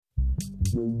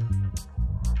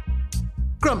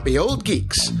Grumpy Old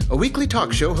Geeks, a weekly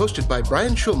talk show hosted by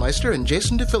Brian Schulmeister and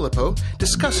Jason DeFilippo,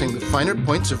 discussing the finer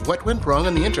points of what went wrong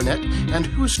on the internet and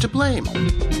who's to blame.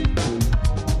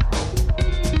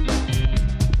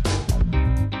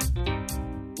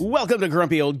 Welcome to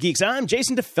Grumpy Old Geeks. I'm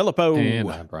Jason DeFilippo. And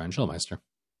I'm Brian Schulmeister.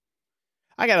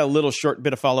 I got a little short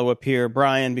bit of follow-up here,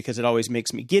 Brian, because it always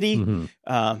makes me giddy.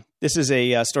 Mm-hmm. This is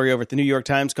a story over at the New York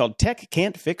Times called Tech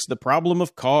Can't Fix the Problem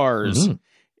of Cars. Mm-hmm.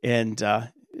 And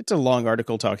it's a long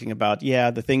article talking about,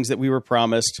 the things that we were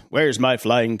promised. Where's my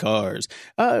flying cars?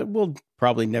 Will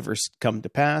probably never come to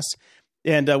pass.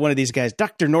 And one of these guys,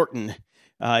 Dr. Norton,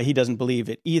 he doesn't believe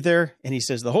it either. And he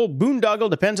says the whole boondoggle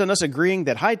depends on us agreeing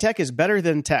that high tech is better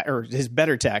than tech, or is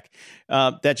better tech.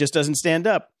 That just doesn't stand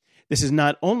up. This is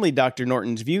not only Dr.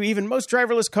 Norton's view. Even most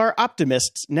driverless car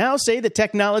optimists now say the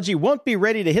technology won't be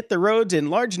ready to hit the roads in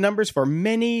large numbers for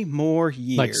many more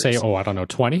years. Like say,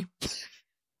 20?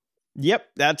 Yep,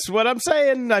 that's what I'm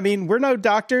saying. I mean, we're no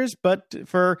doctors, but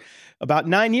for about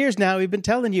 9 years now, we've been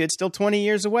telling you it's still 20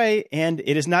 years away, and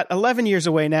it is not 11 years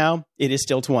away now. It is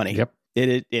still 20. Yep.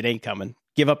 It ain't coming.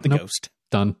 Give up the ghost.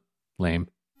 Done. Lame.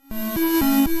 In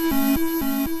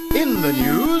the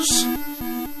news...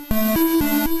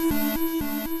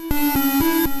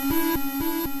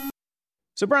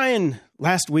 So, Brian,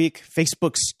 last week,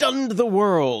 Facebook stunned the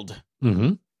world.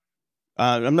 Mm-hmm.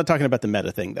 I'm not talking about the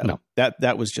Meta thing, though. No.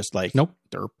 That was just like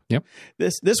derp. Yep.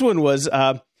 This one was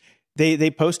they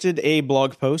posted a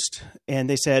blog post and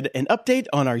they said an update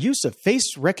on our use of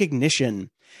face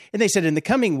recognition. And they said in the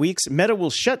coming weeks, Meta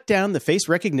will shut down the face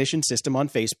recognition system on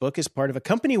Facebook as part of a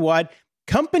company-wide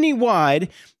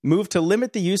move to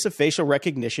limit the use of facial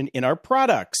recognition in our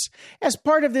products. As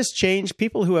part of this change,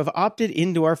 people who have opted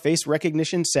into our face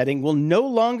recognition setting will no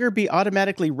longer be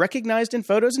automatically recognized in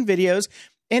photos and videos,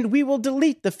 and we will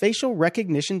delete the facial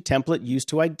recognition template used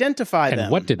to identify them.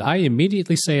 And what did I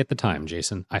immediately say at the time,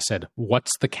 Jason? I said,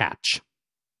 what's the catch?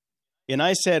 And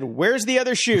I said, where's the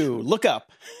other shoe? Look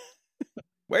up.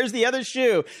 Where's the other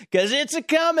shoe? Because it's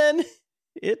a-coming.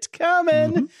 It's coming.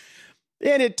 Mm-hmm.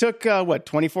 And it took,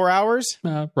 24 hours?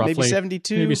 Roughly. Maybe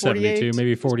 72, maybe 48? 72,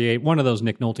 maybe 48. One of those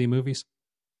Nick Nolte movies.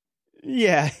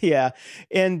 Yeah.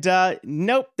 And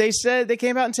nope, they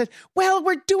came out and said, well,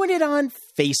 we're doing it on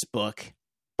Facebook.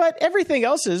 But everything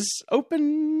else is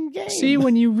open game. See,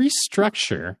 when you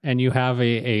restructure and you have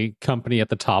a company at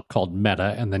the top called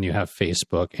Meta, and then you have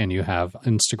Facebook and you have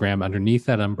Instagram underneath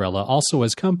that umbrella, also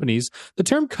as companies, the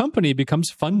term company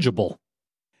becomes fungible.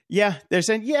 Yeah, they're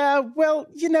saying,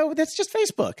 that's just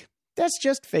Facebook. That's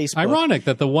just Facebook. Ironic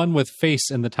that the one with face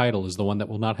in the title is the one that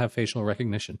will not have facial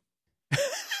recognition.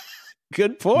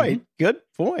 Good point. Mm-hmm. Good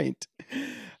point.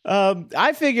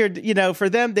 I figured, for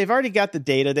them, they've already got the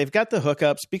data. They've got the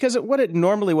hookups, because what it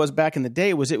normally was back in the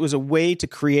day was it was a way to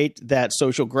create that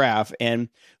social graph and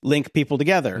link people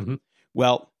together. Mm-hmm.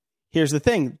 Well, here's the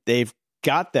thing. They've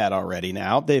got that already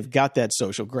now. They've got that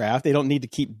social graph. They don't need to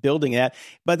keep building that,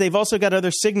 but they've also got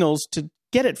other signals to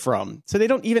get it from. So they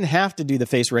don't even have to do the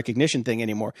face recognition thing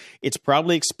anymore. It's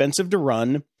probably expensive to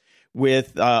run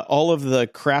with all of the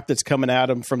crap that's coming at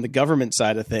them from the government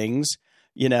side of things.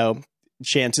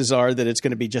 Chances are that it's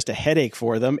going to be just a headache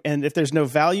for them. And if there's no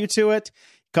value to it,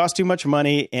 costs too much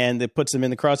money, and it puts them in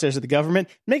the crosshairs of the government,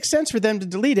 it makes sense for them to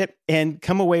delete it and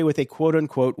come away with a quote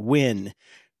unquote win.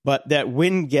 But that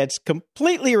win gets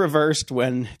completely reversed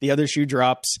when the other shoe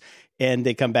drops and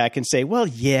they come back and say, we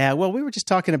were just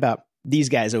talking about these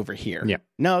guys over here. Yeah.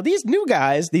 No, these new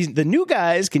guys, the new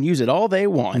guys can use it all they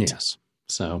want. Yes.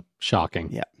 So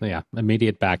shocking. Yeah.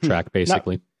 Immediate backtrack,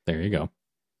 basically. There you go.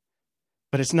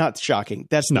 But it's not shocking.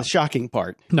 That's the shocking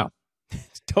part. No.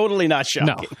 It's totally not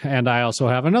shocking. No. And I also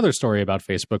have another story about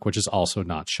Facebook, which is also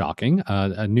not shocking.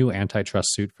 A new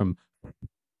antitrust suit from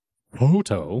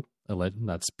Photo.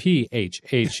 That's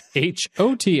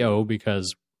PHHHOTO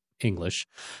because English,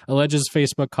 alleges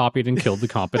Facebook copied and killed the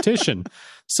competition.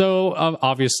 So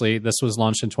obviously this was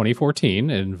launched in 2014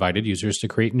 and invited users to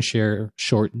create and share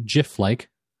short GIF-like,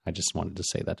 I just wanted to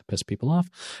say that to piss people off,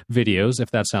 videos.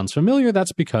 If that sounds familiar,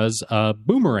 that's because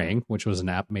Boomerang, which was an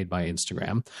app made by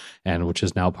Instagram and which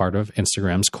is now part of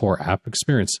Instagram's core app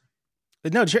experience.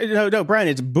 No, Brian,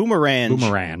 it's Boomerang.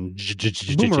 Boomerang.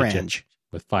 Boomerang.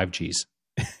 With 5 Gs.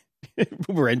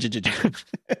 Boomerang.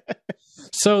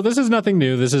 So this is nothing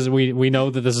new. This is we know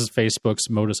that this is Facebook's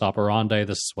modus operandi.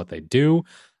 This is what they do.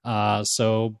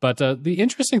 But the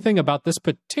interesting thing about this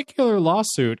particular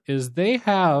lawsuit is they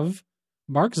have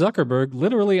Mark Zuckerberg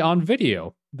literally on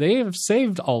video. They have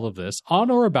saved all of this. On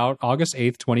or about August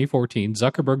 8th, 2014,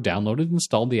 Zuckerberg downloaded and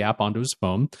installed the app onto his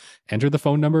phone, entered the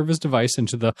phone number of his device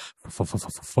into the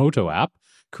Photo app,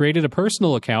 created a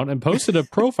personal account and posted a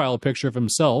profile picture of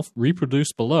himself,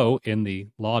 reproduced below in the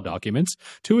law documents,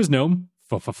 to his known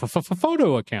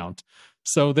photo account.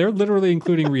 So they're literally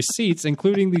including receipts,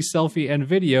 including the selfie and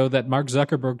video that Mark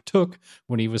Zuckerberg took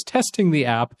when he was testing the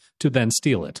app to then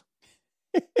steal it.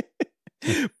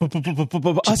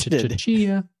 Busted.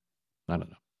 I don't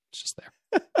know. It's just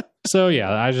there. So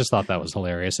yeah, I just thought that was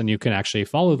hilarious. And you can actually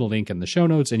follow the link in the show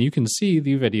notes and you can see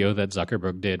the video that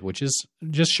Zuckerberg did, which is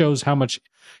just shows how much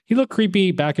he looked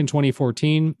creepy back in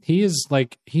 2014. He is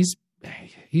like, he's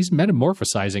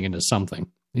metamorphosizing into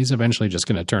something. He's eventually just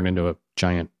going to turn into a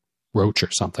giant roach or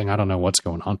something. I don't know what's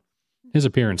going on. His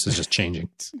appearance is just changing.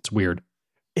 It's weird.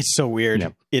 It's so weird.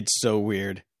 Yep. It's so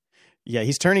weird. Yeah,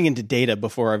 he's turning into Data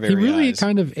before our very eyes. He really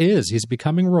kind of is. He's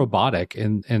becoming robotic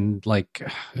and like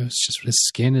it's just his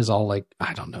skin is all like,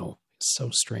 I don't know. It's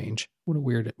so strange. What a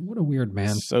weird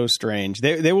man. So strange.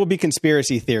 There will be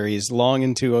conspiracy theories long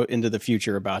into the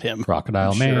future about him.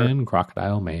 Crocodile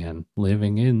man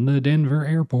living in the Denver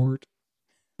airport.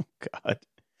 God.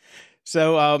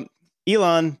 So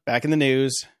Elon back in the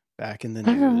news.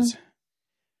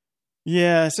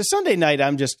 Yeah, so Sunday night,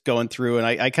 I'm just going through, and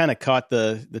I kind of caught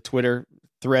the Twitter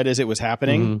thread as it was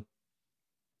happening, Mm-hmm.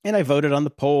 and I voted on the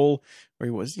poll where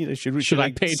he was, should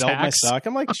I pay sell tax? my stock?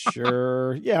 I'm like,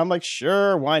 sure. Yeah, I'm like,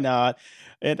 sure, why not?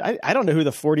 And I don't know who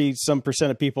the 40-some%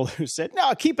 of people who said,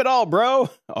 no, keep it all, bro,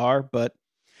 are, but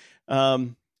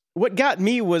what got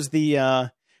me was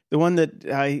the one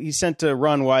that he sent to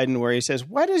Ron Wyden where he says,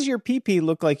 why does your pee-pee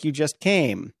look like you just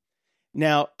came?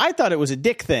 Now, I thought it was a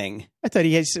dick thing. I thought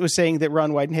he was saying that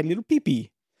Ron Wyden had a little pee-pee.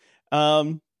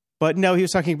 But no, he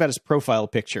was talking about his profile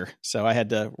picture. So I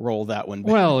had to roll that one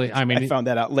back. Well, I mean, I found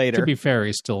that out later. To be fair,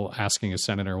 he's still asking a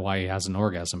senator why he has an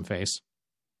orgasm face.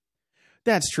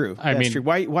 That's true. I mean, true.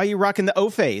 Why are you rocking the O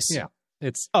face? Yeah.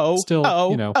 It's still,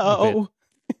 a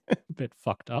bit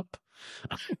fucked up.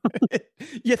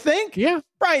 You think? Yeah.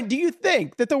 Brian, do you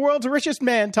think that the world's richest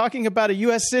man talking about a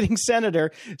U.S. sitting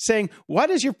senator saying, why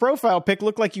does your profile pic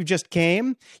look like you just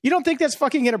came? You don't think that's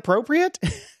fucking inappropriate?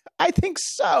 I think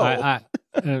so.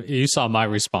 You saw my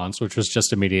response, which was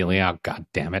just immediately, oh, God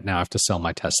damn it. Now I have to sell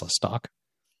my Tesla stock.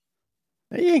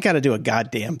 You ain't got to do a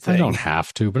goddamn thing. I don't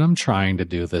have to, but I'm trying to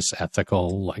do this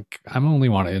ethical. Like, I only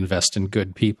want to invest in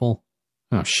good people.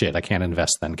 Oh, shit. I can't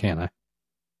invest then, can I?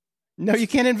 No, you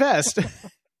can't invest.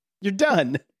 You're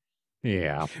done.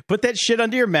 Yeah. Put that shit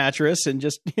under your mattress and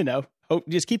just,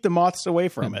 just keep the moths away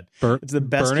from it. It's the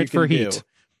best burn you it can for do. heat.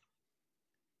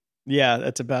 Yeah,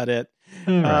 that's about it.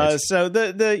 Right. So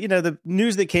the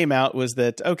news that came out was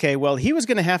that, okay, well, he was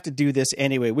going to have to do this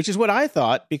anyway, which is what I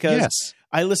thought, because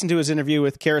I listened to his interview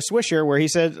with Kara Swisher where he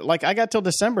said, like, I got till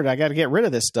December and I got to get rid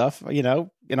of this stuff, and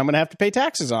I'm going to have to pay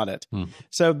taxes on it.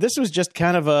 So this was just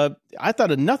kind of I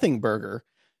thought a nothing burger.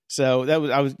 So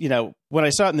when I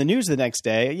saw it in the news the next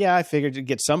day, I figured it'd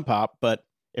get some pop, but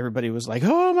everybody was like,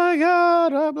 oh my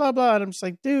God, blah, blah, blah. And I'm just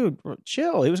like, dude,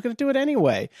 chill. He was going to do it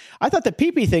anyway. I thought the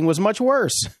pee-pee thing was much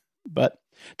worse, but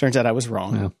turns out I was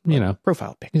wrong. Well,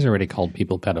 profile pic. He's already called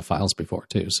people pedophiles before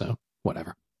too, so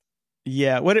whatever.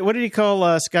 Yeah. What did he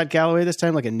call Scott Galloway this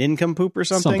time? Like a nincompoop or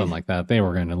something? Something like that. They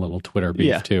were in a little Twitter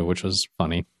beef too, which was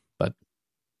funny, but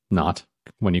not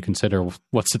when you consider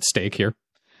what's at stake here.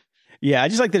 Yeah, I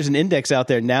just like there's an index out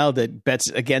there now that bets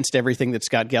against everything that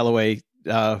Scott Galloway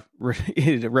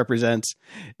represents.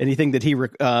 Anything that he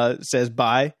says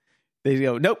buy, they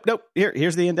go, nope.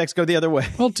 Here's the index. Go the other way.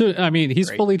 Well,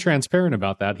 he's fully transparent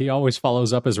about that. He always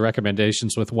follows up his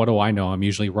recommendations with, what do I know? I'm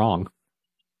usually wrong.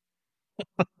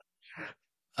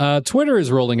 Twitter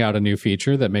is rolling out a new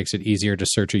feature that makes it easier to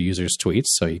search a user's tweets,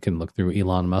 so you can look through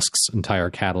Elon Musk's entire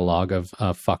catalog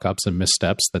of fuck-ups and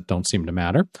missteps that don't seem to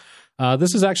matter.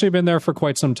 This has actually been there for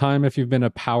quite some time. If you've been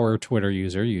a power Twitter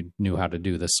user, you knew how to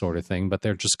do this sort of thing, but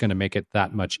they're just going to make it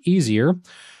that much easier.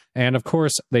 And of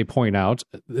course, they point out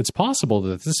it's possible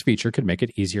that this feature could make it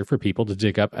easier for people to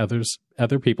dig up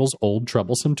other people's old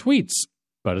troublesome tweets.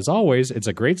 But as always, it's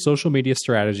a great social media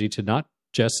strategy to not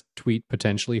just tweet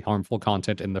potentially harmful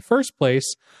content in the first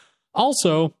place.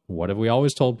 Also, what have we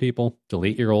always told people?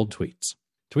 Delete your old tweets.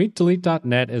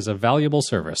 TweetDelete.net is a valuable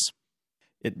service.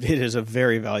 It is a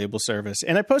very valuable service.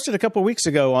 And I posted a couple of weeks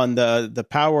ago on the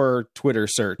Power Twitter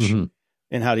search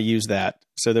and how to use that.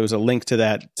 So there was a link to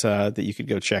that that you could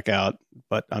go check out,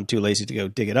 but I'm too lazy to go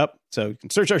dig it up. So you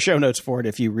can search our show notes for it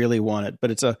if you really want it.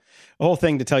 But it's a whole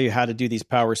thing to tell you how to do these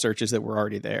power searches that were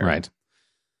already there. Right.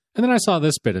 And then I saw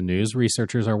this bit of news.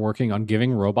 Researchers are working on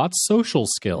giving robots social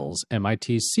skills.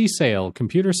 MIT's CSAIL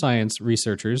computer science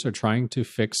researchers are trying to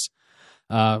fix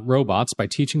robots by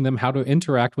teaching them how to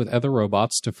interact with other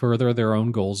robots to further their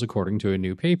own goals, according to a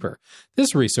new paper.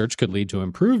 This research could lead to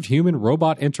improved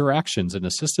human-robot interactions in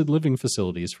assisted living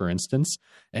facilities, for instance,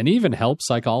 and even help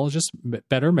psychologists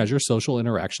better measure social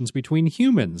interactions between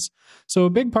humans. So a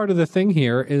big part of the thing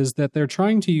here is that they're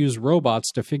trying to use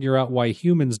robots to figure out why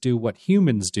humans do what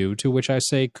humans do, to which I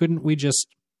say, couldn't we just,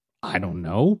 I don't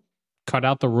know, cut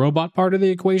out the robot part of the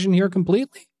equation here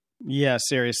completely? Yeah,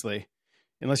 seriously.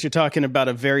 Unless you're talking about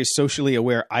a very socially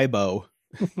aware Aibo.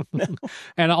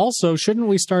 And also, shouldn't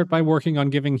we start by working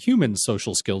on giving humans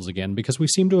social skills again? Because we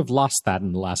seem to have lost that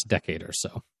in the last decade or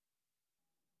so.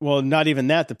 Well, not even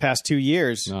that. The past 2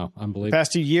 years. No, unbelievable. The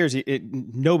past 2 years,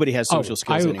 nobody has social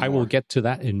skills anymore. I will get to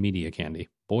that in Media Candy.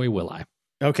 Boy, will I.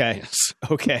 Okay. Yes.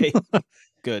 Okay.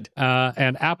 Good.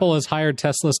 And Apple has hired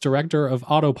Tesla's director of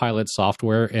autopilot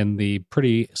software in the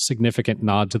pretty significant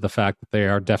nod to the fact that they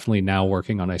are definitely now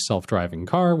working on a self-driving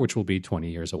car, which will be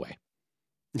 20 years away.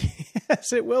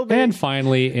 Yes, it will be. And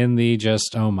finally, in the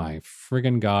just, oh my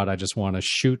friggin' God, I just want to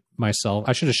shoot myself.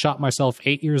 I should have shot myself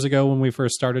 8 years ago when we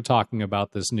first started talking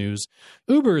about this news.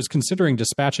 Uber is considering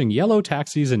dispatching yellow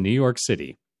taxis in New York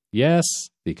City. Yes,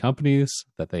 the companies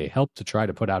that they helped to try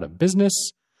to put out of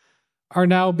business are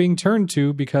now being turned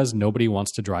to because nobody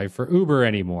wants to drive for Uber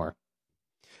anymore.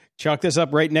 Chalk this up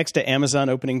right next to Amazon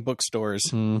opening bookstores.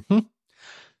 Mm-hmm.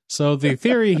 So the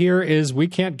theory here is we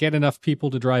can't get enough people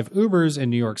to drive Ubers in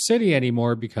New York City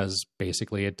anymore because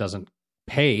basically it doesn't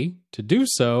pay to do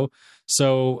so.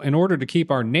 So in order to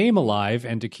keep our name alive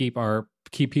and to keep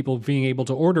people being able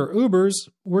to order Ubers,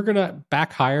 we're going to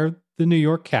back hire the New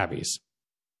York cabbies.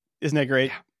 Isn't that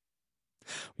great?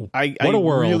 Yeah. I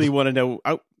world. Really want to know.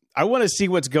 I want to see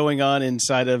what's going on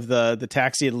inside of the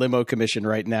Taxi and Limo Commission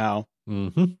right now.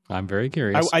 Mm-hmm. I'm very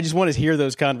curious. I just want to hear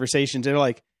those conversations. They're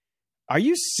like, are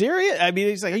you serious? I mean,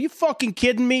 he's like, are you fucking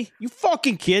kidding me? You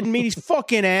fucking kidding me? These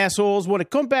fucking assholes want to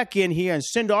come back in here and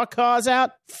send our cars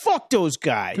out? Fuck those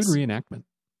guys. Good reenactment.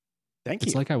 Thank you.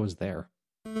 It's like I was there.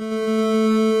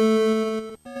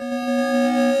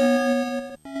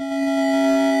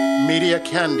 Media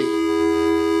Candy.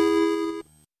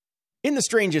 In the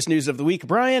strangest news of the week,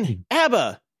 Brian,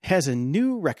 ABBA has a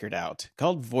new record out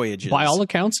called Voyages. By all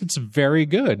accounts, it's very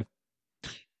good.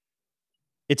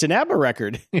 It's an ABBA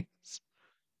record. I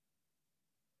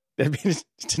mean,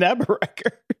 it's an ABBA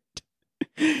record.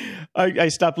 I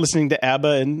stopped listening to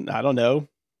ABBA in, I don't know,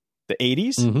 the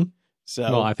 80s. Mm-hmm. So,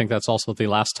 well, I think that's also the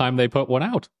last time they put one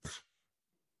out.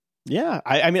 Yeah.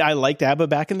 I mean, I liked ABBA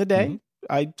back in the day.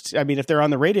 Mm-hmm. I mean, if they're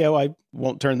on the radio, I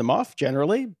won't turn them off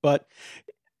generally. But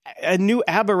a new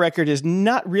ABBA record is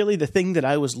not really the thing that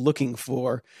I was looking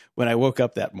for when I woke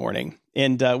up that morning.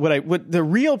 And what the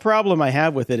real problem I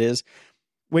have with it is,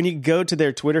 when you go to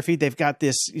their Twitter feed, they've got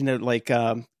this,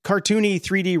 cartoony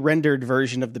 3D rendered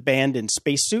version of the band in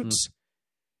spacesuits.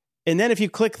 And then if you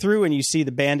click through and you see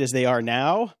the band as they are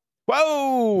now,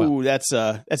 whoa,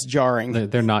 that's jarring.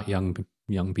 They're not young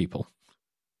people.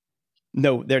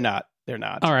 No, they're not. They're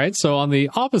not. All right. So on the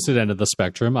opposite end of the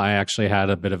spectrum, I actually had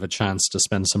a bit of a chance to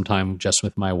spend some time just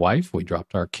with my wife. We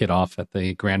dropped our kid off at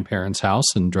the grandparents' house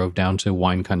and drove down to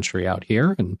wine country out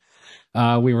here. And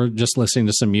we were just listening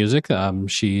to some music.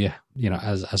 She,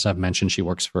 as I've mentioned, she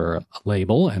works for a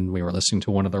label, and we were listening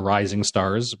to one of the rising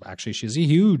stars. Actually, she's a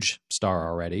huge star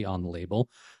already on the label.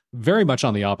 Very much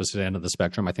on the opposite end of the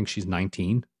spectrum. I think she's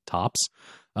 19 tops.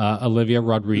 Olivia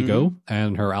Rodrigo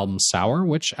and her album Sour,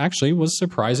 which actually was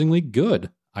surprisingly good.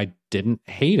 I didn't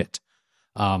hate it.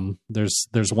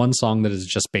 There's one song that is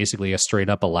just basically a straight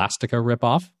up Elastica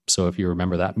ripoff. So if you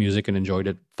remember that music and enjoyed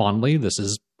it fondly, this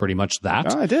is pretty much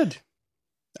that. Oh, I did.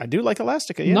 I do like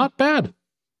Elastica. Yeah. Not bad.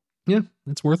 Yeah,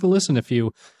 it's worth a listen if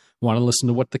you want to listen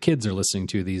to what the kids are listening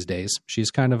to these days.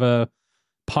 She's kind of a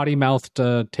potty-mouthed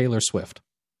Taylor Swift.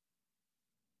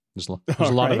 There's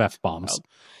a lot of F-bombs.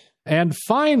 And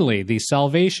finally, the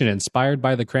Salvation, inspired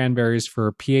by the Cranberries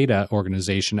for Pieta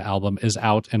organization album, is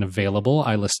out and available.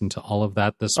 I listened to all of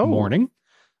that this morning.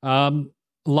 A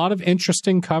lot of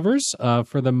interesting covers.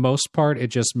 For the most part, it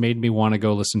just made me want to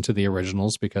go listen to the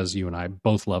originals because you and I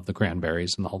both love the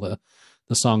Cranberries and all the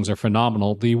songs are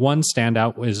phenomenal. The one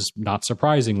standout is, not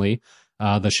surprisingly,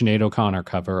 the Sinead O'Connor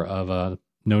cover of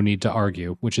No Need to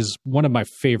Argue, which is one of my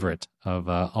favorite of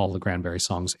all the Cranberry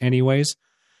songs anyways.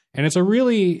 And it's a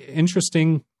really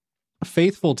interesting,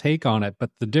 faithful take on it. But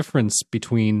the difference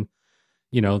between,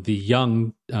 the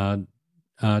young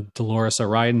Dolores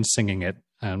O'Riordan singing it,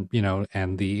 and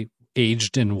the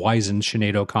aged and wizened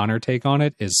Sinead O'Connor take on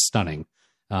it is stunning.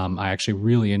 I actually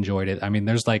really enjoyed it. I mean,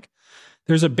 there's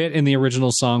a bit in the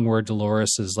original song where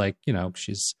Dolores is like,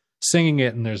 she's singing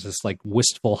it, and there's this like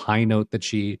wistful high note that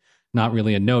she not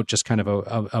really a note, just kind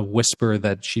of a whisper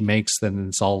that she makes. Then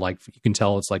it's all like, you can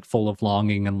tell it's like full of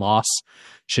longing and loss.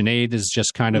 Sinead is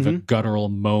just kind of a guttural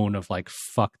moan of like,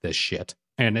 fuck this shit.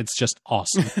 And it's just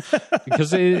awesome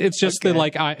because it's just the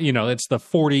like, it's the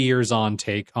 40 years on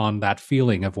take on that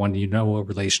feeling of when, a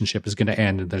relationship is going to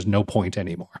end and there's no point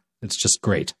anymore. It's just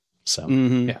great. So,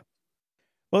 yeah.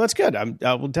 Well, that's good.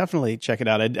 I will definitely check it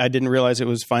out. I didn't realize it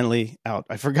was finally out.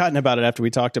 I'd forgotten about it after we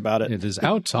talked about it. It is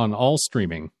out on all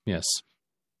streaming. Yes.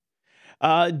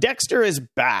 Dexter is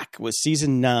back with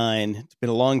season 9. It's been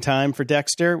a long time for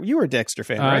Dexter. You were a Dexter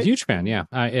fan, right? Huge fan, yeah.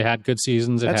 It had good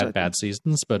seasons. It had bad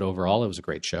seasons, but overall it was a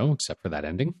great show, except for that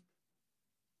ending.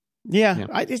 Yeah.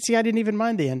 I didn't even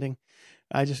mind the ending.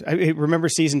 I remember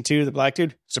season 2, the black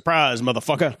dude, surprise,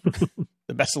 motherfucker.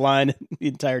 The best line in the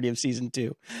entirety of season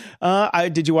 2.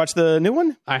 Did you watch the new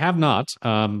one? I have not.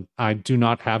 I do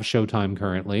not have Showtime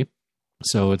currently.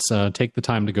 So it's take the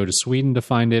time to go to Sweden to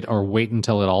find it, or wait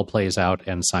until it all plays out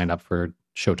and sign up for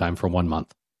Showtime for 1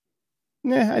 month.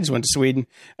 Yeah, I just went to Sweden.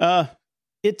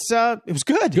 It was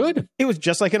good. Good. It was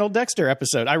just like an old Dexter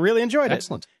episode. I really enjoyed it.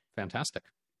 Excellent. Fantastic.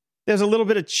 There's a little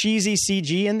bit of cheesy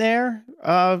CG in there.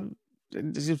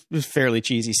 It was fairly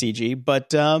cheesy CG,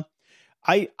 but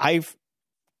I've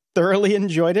thoroughly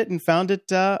enjoyed it and found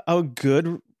it a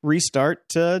good restart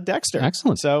to Dexter.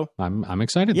 Excellent. So I'm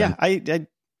excited. Yeah, then.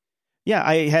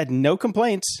 I had no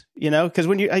complaints, because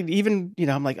when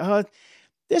I'm like, oh,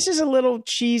 this is a little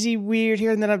cheesy, weird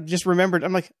here. And then I just remembered,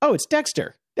 I'm like, oh, it's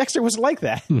Dexter. Dexter was like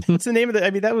that. That's the name of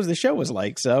that was the show was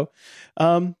like. So,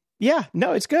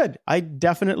 it's good. I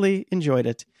definitely enjoyed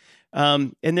it.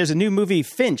 And there's a new movie,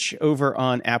 Finch, over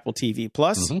on Apple TV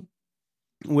Plus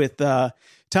with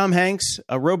Tom Hanks,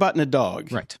 a robot and a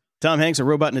dog. Right. Tom Hanks, a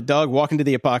robot and a dog, walk into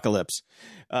the apocalypse.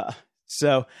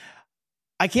 So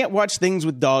I can't watch things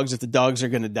with dogs if the dogs are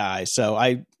going to die. So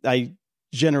I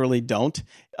generally don't.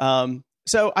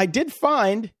 So I did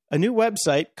find a new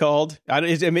website called,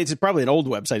 it's probably an old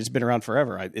website. It's been around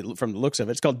forever from the looks of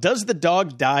it. It's called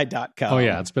doesthedogdie.com. Oh,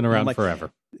 yeah. It's been around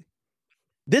forever.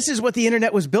 This is what the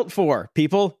internet was built for,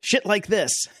 people. Shit like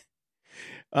this.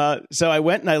 So I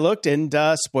went and I looked, and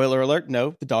spoiler alert,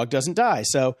 no, the dog doesn't die.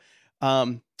 So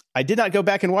I did not go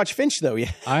back and watch Finch, though,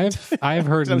 yet. I've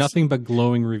heard nothing but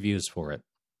glowing reviews for it.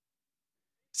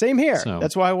 Same here. So,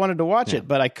 that's why I wanted to watch it,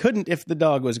 but I couldn't if the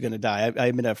dog was going to die.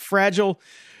 I'm in a fragile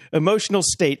emotional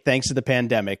state thanks to the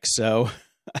pandemic. So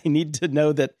I need to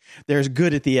know that there's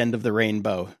good at the end of the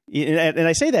rainbow. And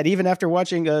I say that even after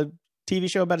watching a TV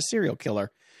show about a serial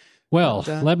killer. Well,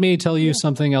 let me tell you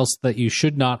something else that you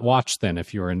should not watch then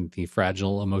if you're in the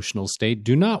fragile emotional state.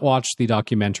 Do not watch the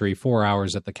documentary 4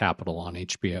 Hours at the Capitol on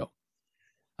HBO.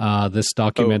 This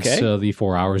documents the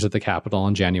 4 hours at the Capitol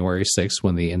on January 6th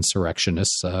when the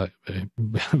insurrectionists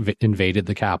invaded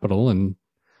the Capitol. And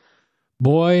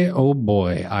boy, oh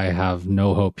boy, I have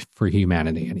no hope for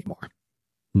humanity anymore.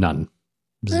 None.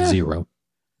 Zero.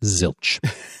 Zilch.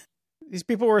 These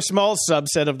people were a small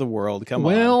subset of the world. Come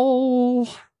on. Well,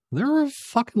 there were a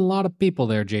fucking lot of people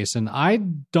there, Jason. I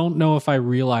don't know if I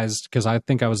realized, because I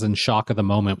think I was in shock of the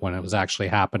moment when it was actually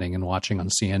happening and watching on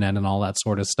CNN and all that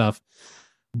sort of stuff.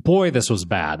 Boy, this was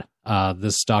bad.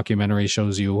 This documentary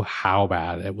shows you how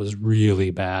bad. It was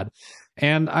really bad.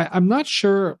 And I'm not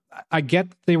sure. I get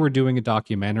they were doing a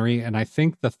documentary, and I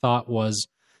think the thought was,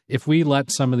 if we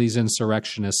let some of these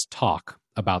insurrectionists talk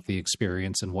about the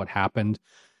experience and what happened,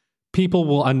 people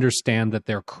will understand that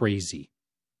they're crazy.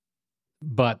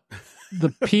 But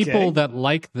the people that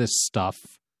like this stuff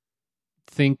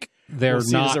think they're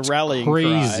not crazy.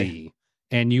 Cry.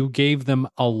 And you gave them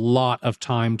a lot of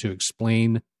time to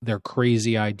explain their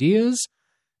crazy ideas.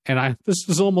 And this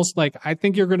is almost like, I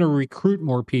think you're going to recruit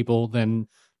more people than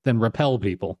repel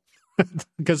people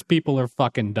because people are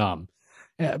fucking dumb.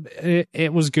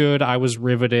 It was good. I was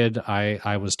riveted.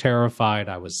 I was terrified.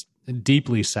 I was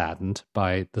deeply saddened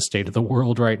by the state of the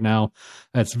world right now.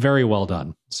 It's very well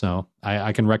done. So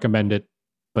I can recommend it,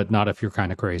 but not if you're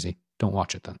kind of crazy. Don't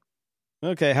watch it then.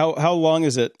 Okay. How long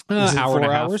is it? Is it hour 4 and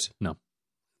a half? Hours? No.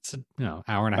 It's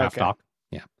hour and a half talk.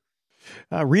 Yeah.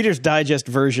 Reader's Digest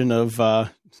version of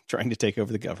trying to take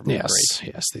over the government. Yes.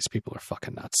 Great. Yes. These people are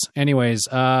fucking nuts. Anyways,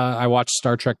 I watched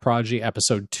Star Trek Prodigy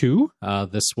episode 2.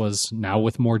 This was now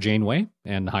with more Janeway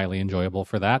and highly enjoyable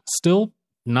for that. Still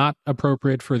not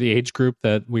appropriate for the age group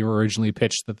that we were originally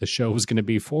pitched that the show was going to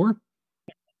be for.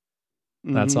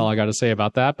 That's all I got to say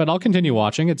about that, but I'll continue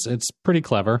watching. It's pretty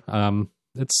clever.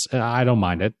 I don't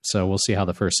mind it. So we'll see how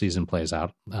the first season plays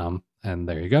out. And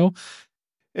there you go.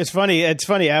 It's funny.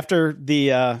 After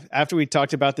we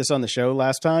talked about this on the show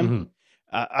last time,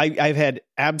 I've had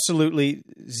absolutely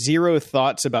zero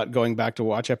thoughts about going back to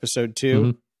watch episode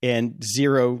 2. and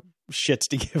zero shits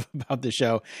to give about the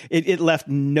show. It left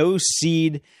no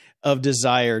seed of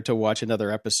desire to watch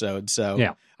another episode. So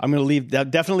yeah. I'm going to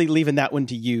definitely leaving that one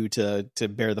to you to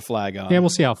bear the flag on. Yeah, we'll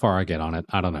see how far I get on it.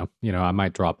 I don't know. I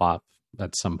might drop off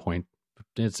at some point.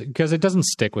 It's because it doesn't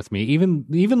stick with me. Even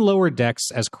Lower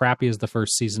Decks, as crappy as the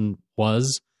first season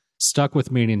was, stuck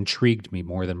with me and intrigued me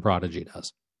more than Prodigy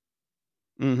does.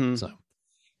 Mm-hmm. So,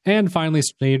 and finally,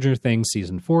 Stranger Things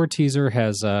season 4 teaser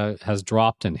has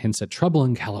dropped and hints at trouble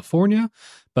in California.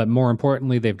 But more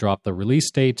importantly, they've dropped the release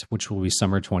date, which will be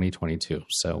summer 2022.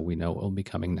 So we know it will be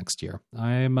coming next year.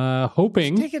 I'm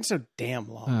hoping it's taking so damn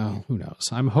long. Who knows?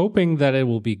 I'm hoping that it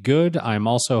will be good. I'm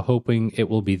also hoping it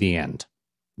will be the end,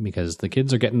 because the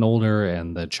kids are getting older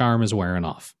and the charm is wearing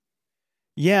off.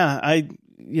 Yeah,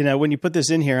 when you put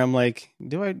this in here, I'm like,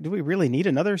 do we really need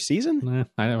another season?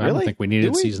 I don't think we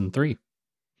needed season 3.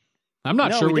 I'm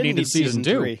not sure we needed season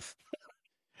 2. 3.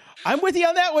 I'm with you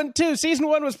on that one too. Season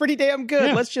 1 was pretty damn good.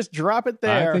 Yeah. Let's just drop it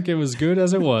there. I think it was good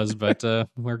as it was, but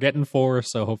we're getting 4,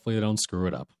 so hopefully they don't screw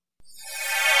it up.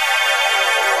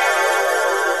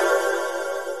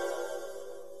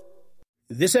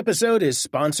 This episode is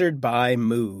sponsored by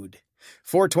Mood.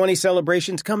 420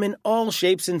 celebrations come in all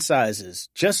shapes and sizes,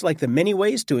 just like the many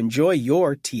ways to enjoy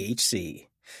your THC.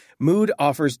 Mood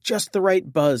offers just the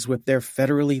right buzz with their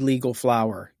federally legal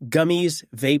flower, gummies,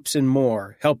 vapes, and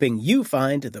more, helping you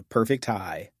find the perfect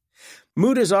high.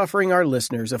 Mood is offering our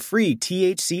listeners a free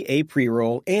THCA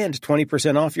pre-roll and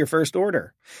 20% off your first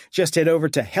order. Just head over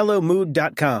to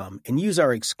HelloMood.com and use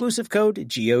our exclusive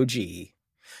code GOG.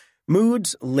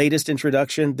 Mood's latest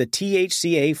introduction, the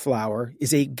THCA flower,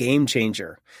 is a game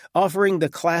changer, offering the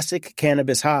classic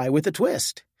cannabis high with a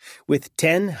twist. With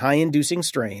 10 high-inducing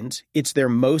strains, it's their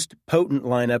most potent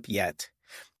lineup yet.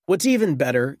 What's even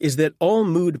better is that all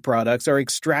Mood products are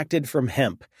extracted from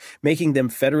hemp, making them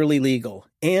federally legal,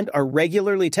 and are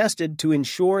regularly tested to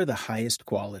ensure the highest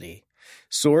quality.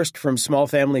 Sourced from small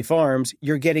family farms,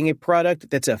 you're getting a product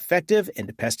that's effective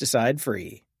and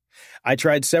pesticide-free. I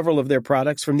tried several of their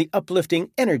products, from the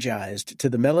uplifting Energized to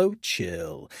the mellow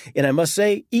Chill, and I must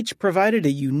say, each provided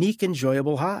a unique,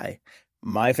 enjoyable high.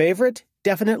 My favorite?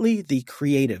 Definitely the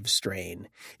creative strain.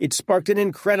 It sparked an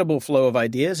incredible flow of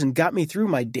ideas and got me through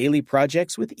my daily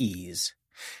projects with ease.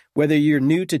 Whether you're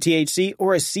new to THC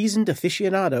or a seasoned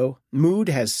aficionado, Mood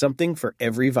has something for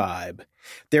every vibe.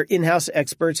 Their in-house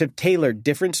experts have tailored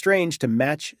different strains to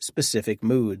match specific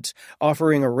moods,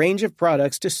 offering a range of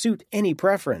products to suit any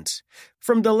preference.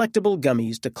 From delectable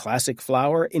gummies to classic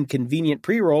flower and convenient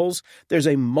pre-rolls, there's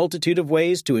a multitude of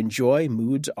ways to enjoy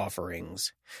Mood's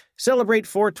offerings. Celebrate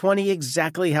 420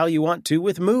 exactly how you want to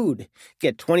with Mood.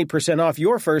 Get 20% off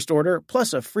your first order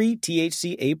plus a free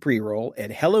THCA pre-roll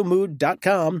at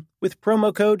HelloMood.com with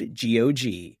promo code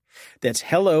GOG. That's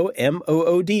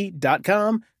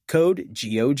HelloMood.com, code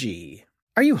GOG.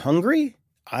 Are you hungry?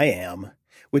 I am,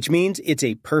 which means it's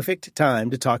a perfect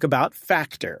time to talk about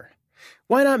Factor.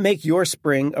 Why not make your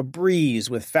spring a breeze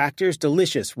with Factor's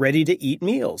delicious, ready-to-eat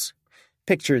meals?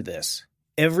 Picture this.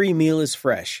 Every meal is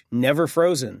fresh, never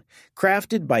frozen,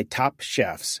 crafted by top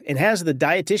chefs, and has the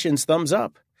dietitian's thumbs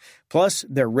up. Plus,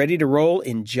 they're ready to roll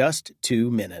in just 2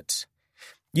 minutes.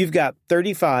 You've got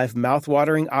 35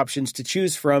 mouth-watering options to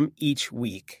choose from each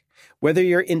week. Whether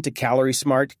you're into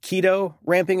calorie-smart keto,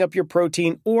 ramping up your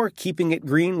protein, or keeping it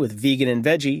green with vegan and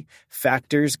veggie,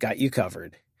 Factor's got you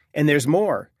covered. And there's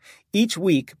more. Each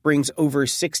week brings over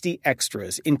 60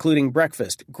 extras, including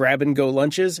breakfast, grab-and-go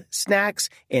lunches, snacks,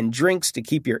 and drinks to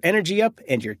keep your energy up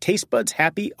and your taste buds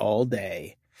happy all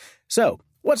day. So,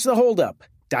 what's the holdup?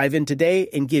 Dive in today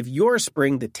and give your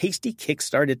spring the tasty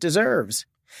kickstart it deserves.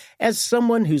 As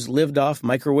someone who's lived off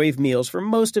microwave meals for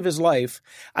most of his life,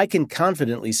 I can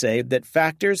confidently say that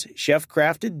Factor's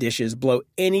chef-crafted dishes blow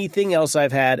anything else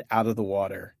I've had out of the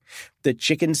water. The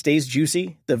chicken stays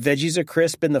juicy, the veggies are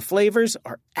crisp, and the flavors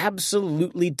are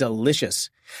absolutely delicious.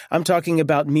 I'm talking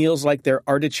about meals like their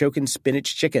artichoke and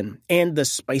spinach chicken and the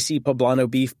spicy poblano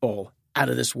beef bowl. Out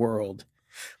of this world.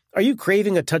 Are you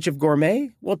craving a touch of gourmet?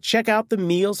 Well, check out the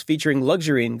meals featuring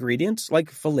luxury ingredients like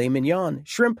filet mignon,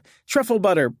 shrimp, truffle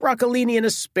butter, broccolini, and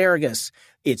asparagus.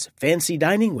 It's fancy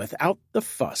dining without the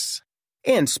fuss.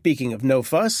 And speaking of no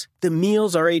fuss, the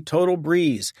meals are a total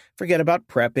breeze. Forget about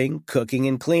prepping, cooking,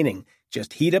 and cleaning.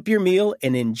 Just heat up your meal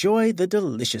and enjoy the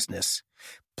deliciousness.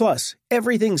 Plus,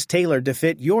 everything's tailored to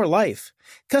fit your life.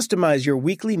 Customize your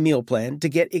weekly meal plan to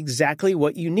get exactly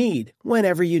what you need,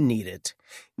 whenever you need it.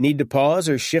 Need to pause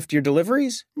or shift your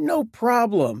deliveries? No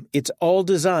problem. It's all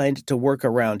designed to work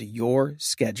around your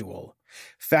schedule.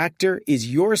 Factor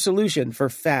is your solution for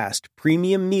fast,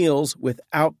 premium meals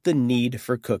without the need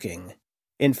for cooking.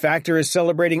 And Factor is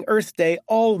celebrating Earth Day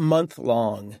all month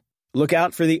long. Look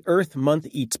out for the Earth Month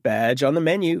Eats badge on the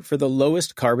menu for the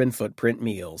lowest carbon footprint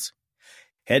meals.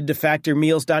 Head to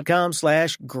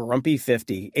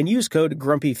factormeals.com/grumpy50 and use code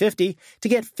grumpy50 to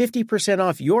get 50%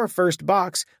 off your first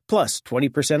box plus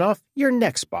 20% off your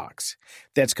next box.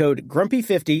 That's code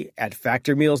grumpy50 at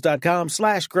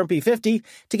factormeals.com/grumpy50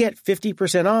 to get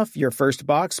 50% off your first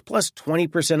box plus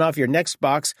 20% off your next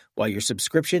box while your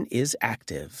subscription is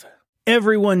active.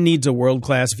 Everyone needs a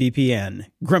world-class VPN.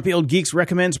 Grumpy Old Geeks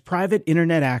recommends private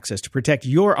internet access to protect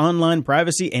your online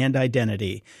privacy and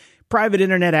identity. Private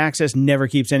internet access never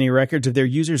keeps any records of their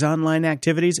users' online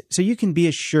activities, so you can be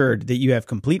assured that you have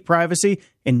complete privacy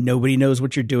and nobody knows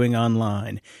what you're doing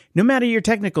online. No matter your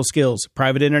technical skills,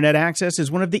 private internet access is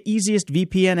one of the easiest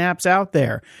VPN apps out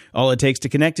there. All it takes to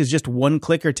connect is just one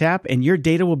click or tap, and your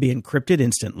data will be encrypted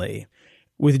instantly.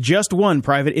 With just one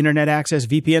private internet access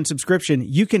VPN subscription,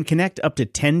 you can connect up to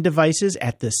 10 devices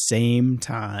at the same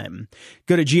time.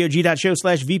 Go to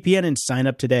GOG.show/VPN and sign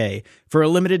up today. For a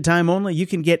limited time only, you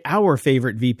can get our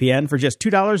favorite VPN for just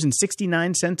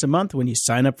 $2.69 a month when you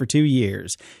sign up for 2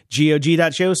 years.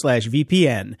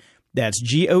 GOG.show/VPN. That's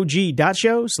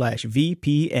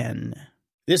GOG.show/VPN.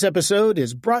 This episode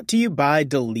is brought to you by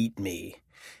Delete Me.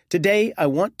 Today, I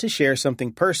want to share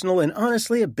something personal and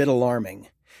honestly a bit alarming.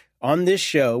 On this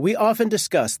show, we often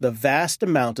discuss the vast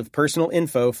amount of personal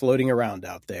info floating around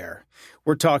out there.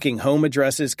 We're talking home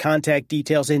addresses, contact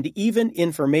details, and even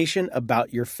information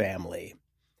about your family.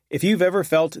 If you've ever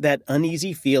felt that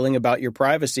uneasy feeling about your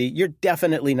privacy, you're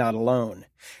definitely not alone.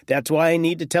 That's why I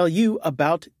need to tell you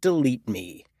about Delete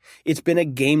Me. It's been a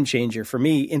game changer for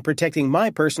me in protecting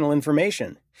my personal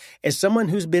information. As someone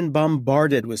who's been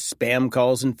bombarded with spam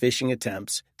calls and phishing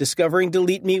attempts, discovering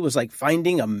Delete Me was like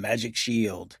finding a magic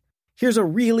shield. Here's a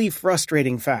really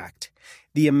frustrating fact.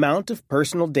 The amount of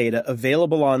personal data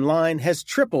available online has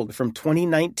tripled from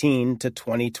 2019 to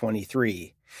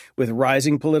 2023. With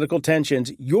rising political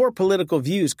tensions, your political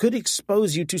views could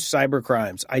expose you to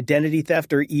cybercrimes, identity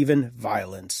theft, or even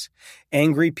violence.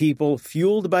 Angry people,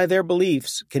 fueled by their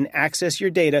beliefs, can access your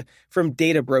data from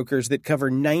data brokers that cover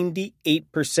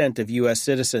 98% of U.S.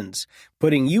 citizens,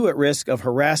 putting you at risk of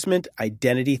harassment,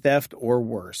 identity theft, or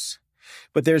worse.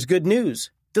 But there's good news.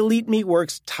 Delete Me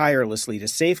works tirelessly to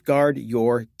safeguard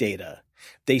your data.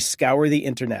 They scour the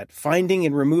internet, finding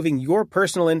and removing your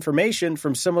personal information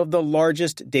from some of the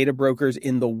largest data brokers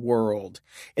in the world.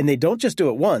 And they don't just do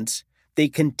it once, they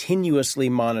continuously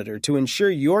monitor to ensure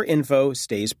your info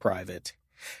stays private.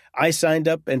 I signed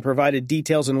up and provided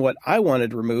details on what I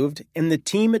wanted removed, and the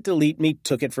team at Delete Me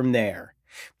took it from there.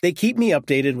 They keep me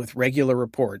updated with regular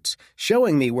reports,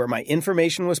 showing me where my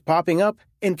information was popping up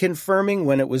and confirming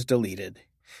when it was deleted.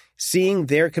 Seeing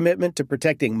their commitment to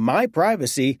protecting my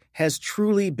privacy has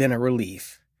truly been a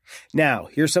relief. Now,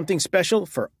 here's something special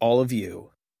for all of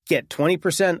you. Get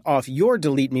 20% off your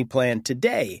Delete Me plan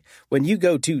today when you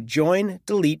go to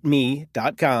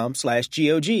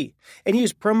joindeleteme.com/GOG and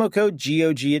use promo code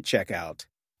GOG at checkout.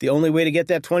 The only way to get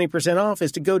that 20% off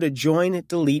is to go to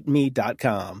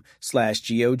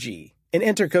joindeleteme.com/GOG and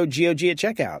enter code GOG at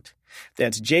checkout.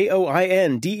 That's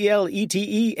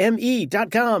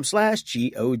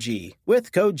joindeleteme.com/GOG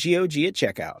with code GOG at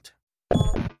checkout.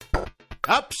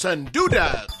 Apps and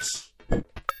doodads.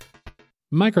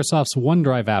 Microsoft's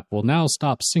OneDrive app will now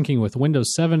stop syncing with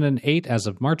Windows 7 and 8 as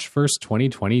of March 1st,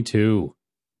 2022.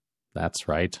 That's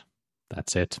right.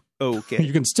 That's it. Okay.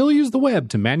 You can still use the web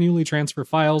to manually transfer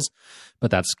files, but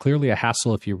that's clearly a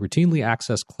hassle if you routinely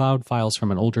access cloud files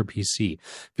from an older PC.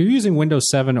 If you're using Windows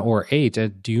 7 or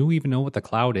 8, do you even know what the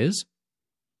cloud is?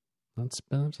 That's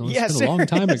been a long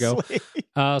time ago.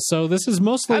 So this is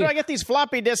mostly... How do I get these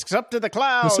floppy disks up to the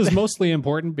cloud? This is mostly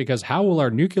important because how will our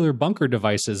nuclear bunker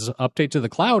devices update to the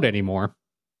cloud anymore?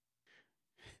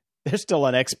 They're still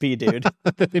on XP, dude.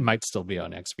 They might still be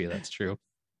on XP, that's true.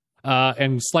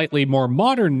 And slightly more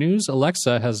modern news,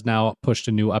 Alexa has now pushed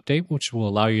a new update, which will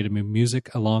allow you to move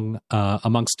music along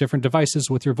amongst different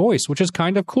devices with your voice, which is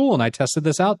kind of cool. And I tested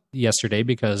this out yesterday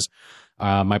because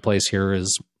my place here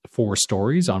is 4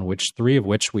 stories, on which 3 of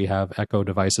which we have Echo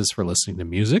devices for listening to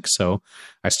music. So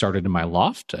I started in my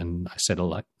loft and I said,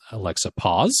 Alexa,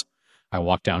 pause. I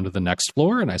walked down to the next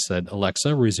floor and I said,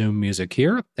 Alexa, resume music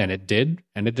here. And it did.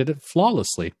 And it did it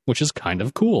flawlessly, which is kind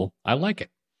of cool. I like it.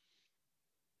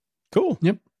 Cool.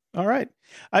 Yep. All right.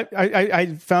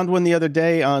 I found one the other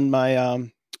day on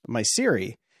my my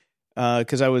Siri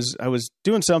because I was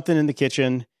doing something in the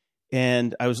kitchen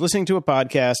and I was listening to a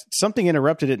podcast. Something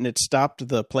interrupted it and it stopped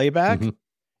the playback. Mm-hmm.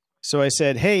 So I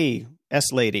said, "Hey,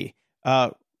 S lady,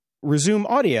 resume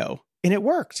audio," and it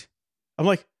worked. I'm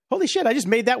like, holy shit, I just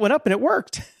made that one up and it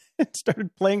worked. It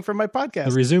started playing from my podcast.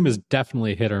 The resume is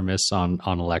definitely hit or miss on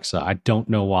Alexa. I don't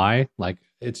know why. Like,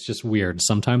 it's just weird.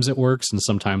 Sometimes it works, and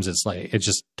sometimes it's like, it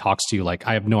just talks to you like,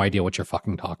 I have no idea what you're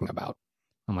fucking talking about.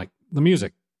 I'm like, the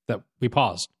music that we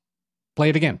paused. Play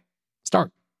it again.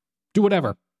 Start. Do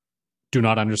whatever. Do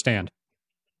not understand.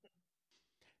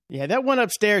 Yeah, that one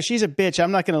upstairs, she's a bitch.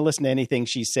 I'm not going to listen to anything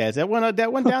she says. That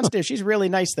one downstairs, she's really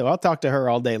nice, though. I'll talk to her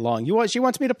all day long. She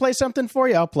wants me to play something for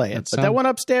you, I'll play it. But that one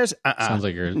upstairs, sounds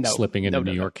like you're slipping into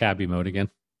New York cabbie mode again.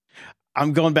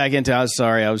 I'm going back into. I was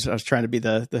sorry. I was trying to be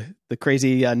the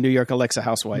crazy New York Alexa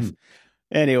housewife.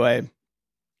 Anyway,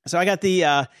 so I got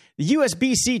the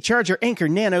USB-C charger Anker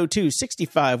Nano 2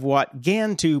 65-watt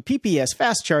GAN to PPS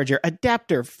fast charger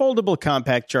adapter foldable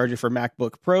compact charger for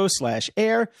MacBook Pro /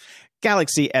 Air,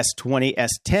 Galaxy S20,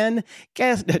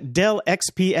 S10, Dell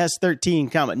XPS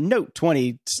 13, Note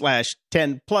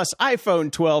 20/10 Plus,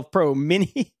 iPhone 12 Pro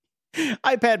Mini,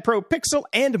 iPad Pro Pixel,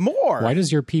 and more. Why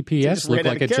does your PPS look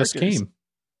like it just came?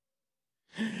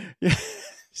 Yeah,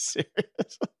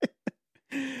 seriously.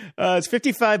 It's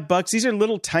 $55. These are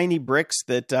little tiny bricks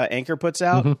that Anker puts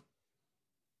out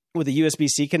with a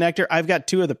USB-C connector. I've got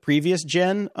 2 of the previous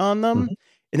gen on them,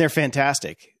 and they're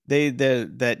fantastic.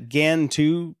 That GAN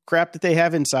 2 crap that they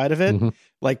have inside of it,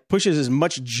 like pushes as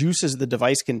much juice as the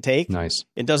device can take. Nice.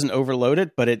 It doesn't overload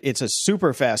it, but it's a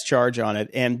super fast charge on it.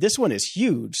 And this one is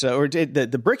huge. So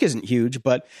the brick isn't huge,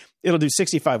 but it'll do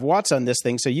 65 watts on this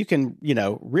thing. So you can,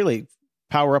 really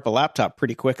power up a laptop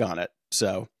pretty quick on it.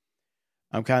 So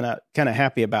I'm kind of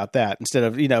happy about that. Instead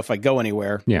of, if I go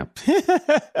anywhere, yeah,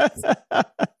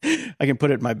 I can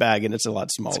put it in my bag and it's a lot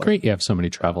smaller. It's great you have so many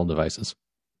travel devices.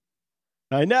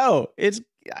 I know.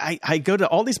 I go to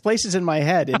all these places in my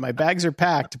head and my bags are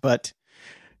packed, but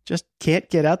just can't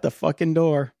get out the fucking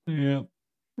door. Yeah.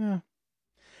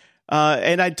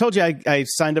 And I told you I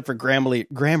signed up for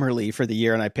Grammarly for the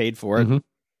year and I paid for it.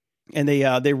 And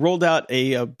they rolled out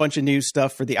a bunch of new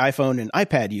stuff for the iPhone and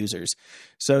iPad users.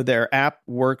 So their app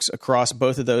works across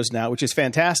both of those now, which is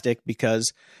fantastic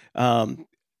because the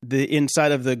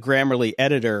inside of the Grammarly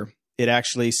editor, it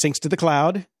actually syncs to the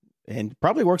cloud and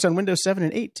probably works on Windows 7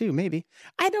 and 8 too, maybe.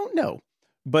 I don't know.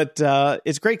 But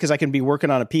it's great because I can be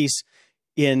working on a piece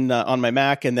on my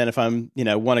Mac, and then if I'm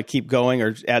want to keep going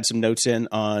or add some notes in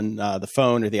on the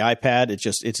phone or the iPad,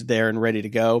 it's there and ready to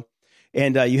go.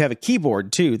 And you have a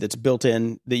keyboard, too, that's built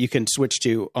in that you can switch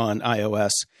to on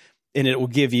iOS. And it will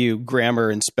give you grammar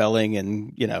and spelling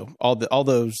and, all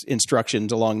those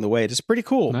instructions along the way. It's pretty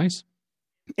cool. Nice.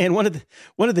 And one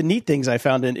of the neat things I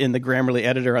found in the Grammarly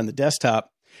editor on the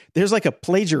desktop, there's like a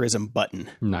plagiarism button.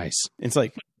 Nice. It's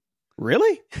like,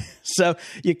 really? So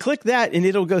you click that and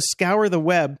it'll go scour the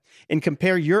web and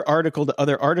compare your article to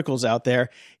other articles out there.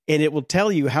 And it will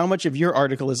tell you how much of your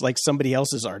article is like somebody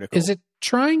else's article. Is it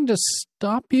trying to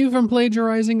stop you from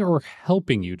plagiarizing or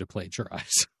helping you to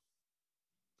plagiarize?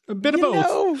 A bit of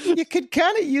both. You could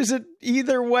kind of use it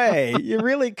either way. You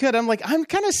really could. I'm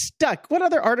kind of stuck. What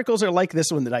other articles are like this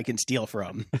one that I can steal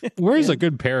from? Where's a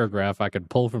good paragraph I could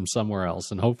pull from somewhere else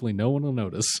and hopefully no one will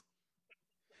notice?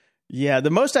 Yeah, the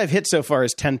most I've hit so far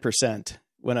is 10%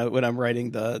 when I'm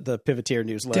writing the Pivoteer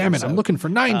newsletter. Damn it, I'm looking for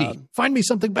 90. Find me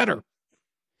something better.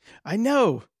 I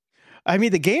know. I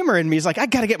mean, the gamer in me is like, I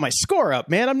got to get my score up,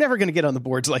 man. I'm never going to get on the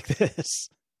boards like this.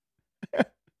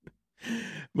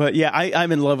 But yeah,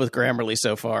 I'm in love with Grammarly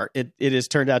so far. It has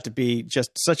turned out to be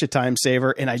just such a time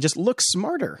saver, and I just look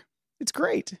smarter. It's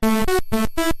great. At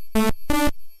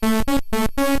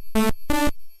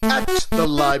the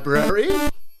library.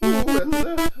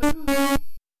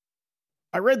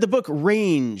 I read the book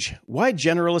Range, Why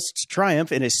Generalists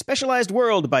Triumph in a Specialized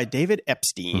World by David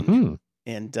Epstein.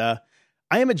 And I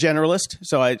am a generalist,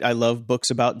 so I love books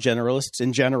about generalists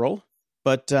in general.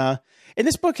 But and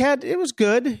this book it was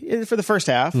good for the first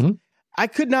half. I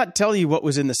could not tell you what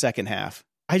was in the second half.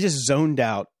 I just zoned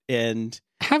out. And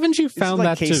haven't you found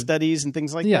like that case studies and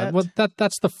things like that? Yeah, well,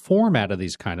 that's the format of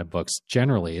these kind of books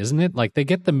generally, isn't it? Like they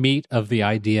get the meat of the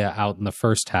idea out in the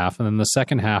first half, and then the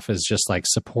second half is just like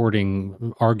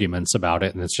supporting arguments about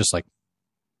it, and it's just like,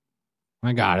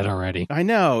 I got it already. I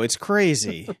know, it's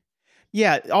crazy.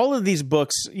 Yeah, all of these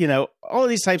books, all of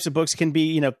these types of books can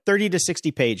be, 30 to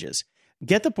 60 pages.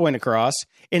 Get the point across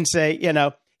and say,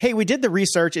 hey, we did the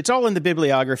research. It's all in the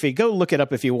bibliography. Go look it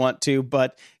up if you want to,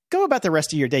 but go about the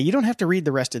rest of your day. You don't have to read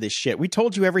the rest of this shit. We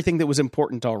told you everything that was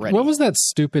important already. What was that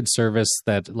stupid service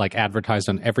that like advertised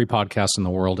on every podcast in the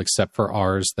world except for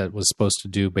ours that was supposed to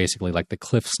do basically like the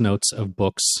Cliff's Notes of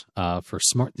books for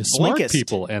smart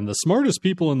people, and the smartest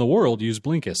people in the world use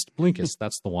Blinkist. Blinkist,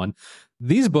 that's the one.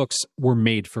 These books were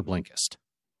made for Blinkist.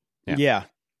 Yeah.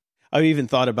 I even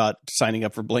thought about signing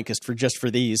up for Blinkist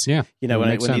for these. Yeah,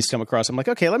 when these come across, I'm like,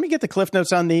 okay, let me get the Cliff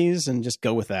Notes on these and just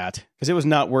go with that, because it was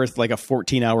not worth like a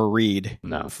 14-hour read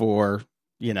for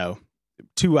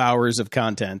 2 hours of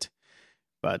content.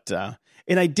 But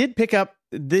and I did pick up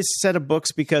this set of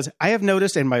books because I have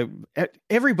noticed, and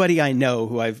everybody I know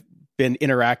who I've been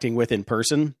interacting with in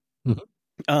person,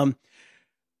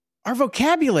 our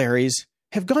vocabularies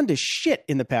have gone to shit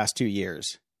in the past 2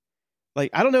 years.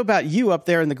 Like, I don't know about you up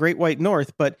there in the Great White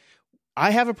North, but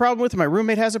I have a problem with it. My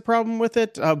roommate has a problem with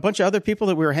it. A bunch of other people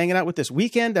that we were hanging out with this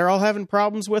weekend, they're all having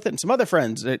problems with it. And some other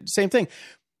friends, same thing.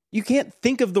 You can't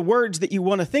think of the words that you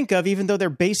want to think of, even though they're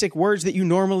basic words that you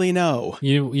normally know.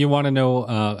 You want to know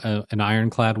an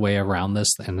ironclad way around this,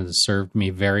 and it has served me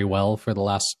very well for the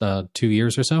last 2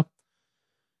 years or so?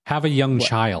 Have a young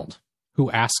child who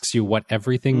asks you what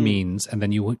everything means, and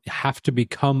then you have to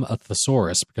become a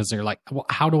thesaurus, because they're like, well,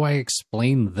 how do I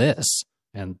explain this?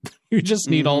 And you just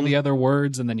need all the other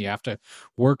words, and then you have to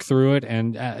work through it.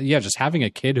 And just having a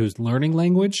kid who's learning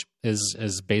language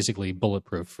is basically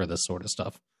bulletproof for this sort of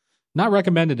stuff. Not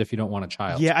recommended if you don't want a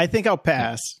child. Yeah, I think I'll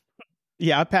pass.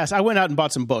 Yeah, I'll pass. I went out and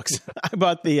bought some books. I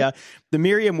bought the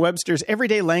Merriam-Webster's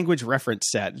Everyday Language Reference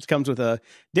Set. It comes with a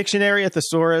dictionary, a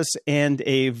thesaurus, and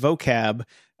a vocab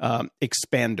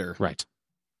expander. Right.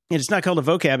 And it's not called a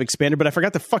vocab expander, but I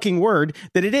forgot the fucking word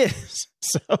that it is.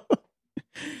 So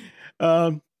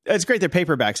it's great. They're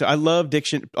paperback. So I love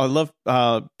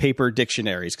paper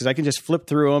dictionaries, because I can just flip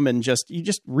through them and you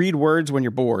just read words when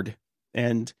you're bored,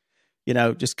 and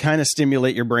just kind of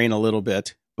stimulate your brain a little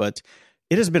bit. But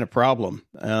it has been a problem.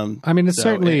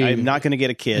 Certainly, I'm not going to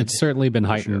get a kid. It's certainly been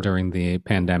heightened during the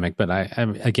pandemic, but I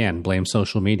again blame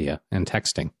social media and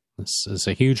texting. This is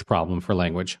a huge problem for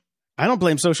language. I don't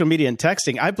blame social media and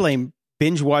texting. I blame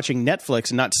binge watching Netflix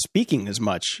and not speaking as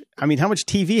much. I mean, how much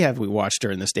TV have we watched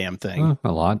during this damn thing?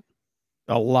 A lot.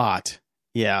 A lot.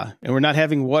 Yeah. And we're not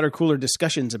having water cooler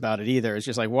discussions about it either. It's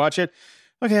just like, watch it.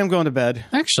 Okay, I'm going to bed.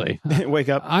 Actually, wake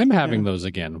up. I'm having those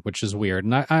again, which is weird.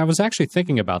 And I was actually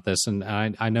thinking about this, and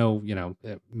I know,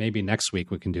 maybe next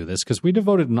week we can do this, because we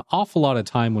devoted an awful lot of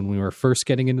time when we were first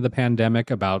getting into the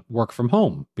pandemic about work from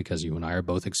home, because you and I are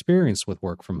both experienced with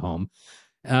work from home.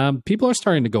 People are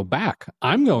starting to go back.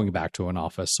 I'm going back to an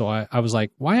office. So I was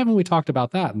like, why haven't we talked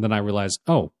about that? And then I realized,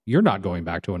 oh, you're not going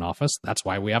back to an office. That's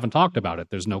why we haven't talked about it.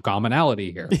 There's no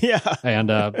commonality here. Yeah. And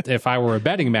if I were a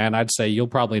betting man, I'd say you'll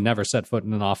probably never set foot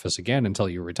in an office again until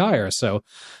you retire. So,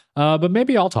 but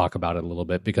maybe I'll talk about it a little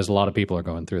bit, because a lot of people are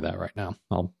going through that right now.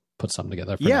 I'll put something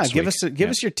together for next week.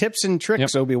 Give us your tips and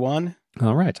tricks, Obi-Wan.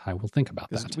 All right. I will think about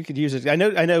that. We could use it. I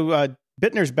know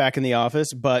Bittner's back in the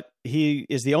office, but he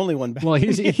is the only one back. Well,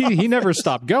 he never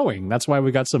stopped going. That's why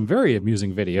we got some very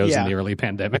amusing videos in the early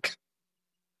pandemic.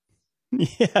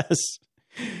 Yes.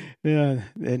 Yeah.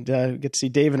 And get to see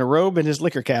Dave in a robe in his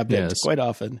liquor cabinet quite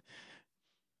often.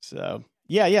 So,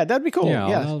 yeah, that'd be cool.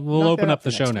 Yeah. We'll open up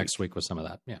the show next week with some of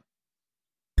that. Yeah.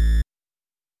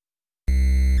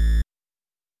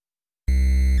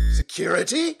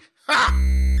 Security? Ha!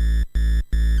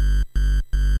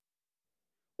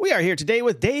 We are here today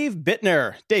with Dave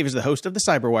Bittner. Dave is the host of the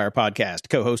Cyberwire podcast,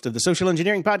 co-host of the social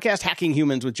engineering podcast Hacking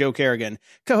Humans with Joe Kerrigan,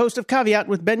 co-host of Caveat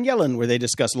with Ben Yellen, where they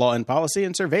discuss law and policy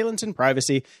and surveillance and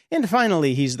privacy. And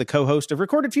finally, he's the co-host of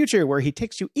Recorded Future, where he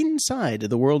takes you inside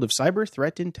the world of cyber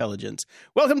threat intelligence.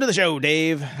 Welcome to the show,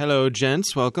 Dave. Hello,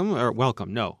 gents. Welcome. Or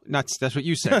welcome. No, that's what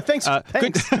you said. Thanks.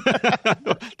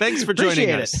 Thanks for joining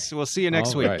us. We'll see you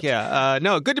next week. Right. Yeah.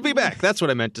 No, good to be back. That's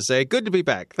what I meant to say. Good to be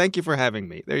back. Thank you for having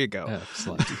me. There you go.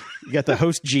 Excellent. You got the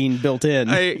host gene built in.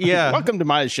 Yeah. Welcome to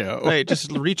my show. Right,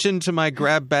 just reach into my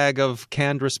grab bag of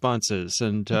canned responses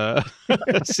and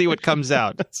see what comes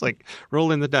out. It's like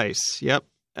rolling the dice. Yep,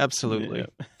 absolutely.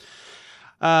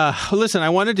 Yeah. Listen, I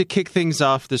wanted to kick things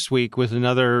off this week with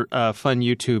another fun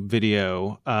YouTube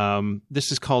video.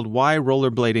 This is called Why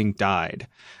Rollerblading Died.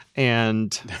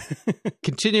 And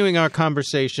continuing our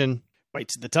conversation...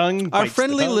 Bites the tongue. Our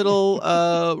friendly little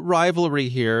rivalry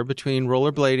here between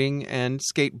rollerblading and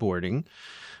skateboarding.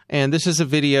 And this is a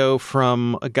video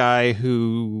from a guy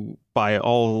who, by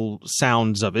all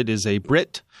sounds of it, is a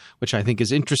Brit, which I think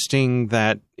is interesting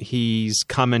that he's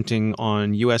commenting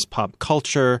on U.S. pop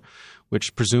culture,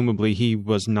 which presumably he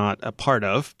was not a part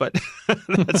of, but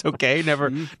that's okay.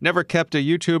 Never kept a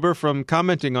YouTuber from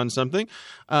commenting on something.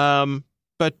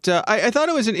 But I thought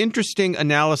it was an interesting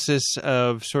analysis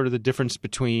of sort of the difference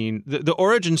between the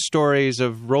origin stories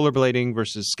of rollerblading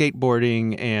versus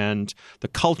skateboarding and the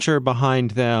culture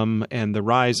behind them and the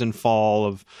rise and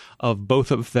fall of both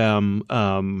of them.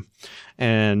 I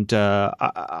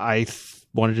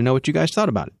wanted to know what you guys thought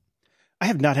about it. I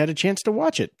have not had a chance to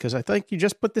watch it because I think you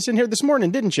just put this in here this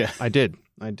morning, didn't you? I did.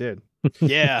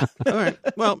 Yeah. All right.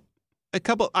 Well,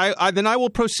 then I will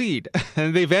proceed,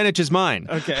 and the advantage is mine.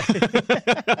 Okay.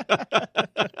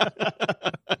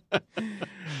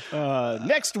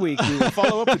 Next week, we will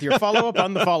follow up with your follow-up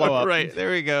on the follow-up. Right,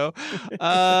 there we go.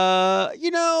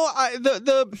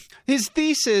 His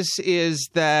thesis is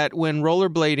that when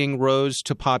rollerblading rose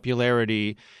to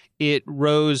popularity, it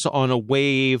rose on a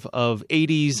wave of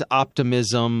 80s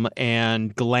optimism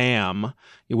and glam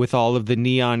with all of the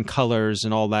neon colors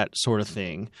and all that sort of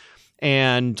thing.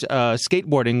 And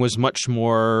skateboarding was much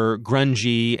more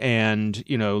grungy and,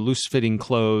 loose-fitting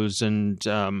clothes and,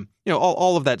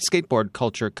 all of that skateboard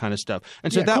culture kind of stuff.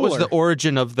 And so that was the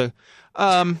origin of the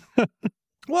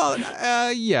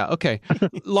okay.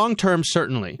 Long-term,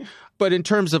 certainly. But in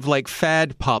terms of like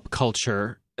fad pop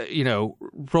culture,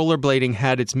 rollerblading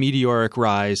had its meteoric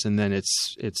rise and then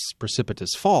its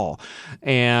precipitous fall.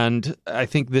 And I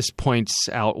think this points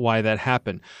out why that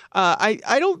happened. I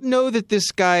don't know that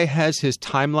this guy has his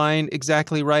timeline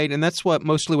exactly right. And that's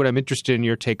mostly what I'm interested in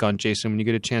your take on, Jason, when you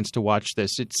get a chance to watch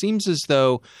this. It seems as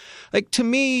though, to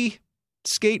me,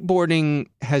 skateboarding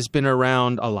has been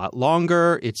around a lot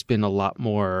longer. It's been a lot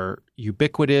more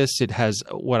ubiquitous. It has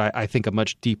what I think a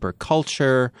much deeper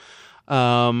culture.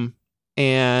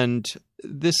 And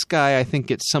this guy, I think,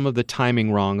 gets some of the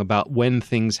timing wrong about when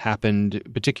things happened,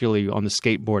 particularly on the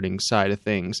skateboarding side of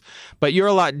things. But you're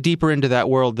a lot deeper into that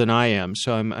world than I am,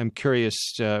 so I'm curious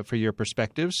for your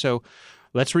perspective. So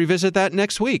let's revisit that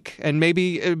next week, and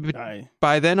maybe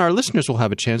by then our listeners will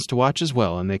have a chance to watch as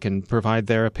well, and they can provide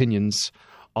their opinions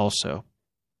also.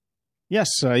 Yes,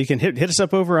 you can hit us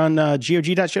up over on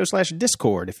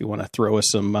gog.show/Discord if you want to throw us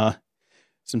some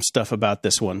stuff about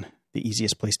this one. The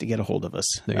easiest place to get a hold of us.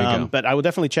 There you go. But I will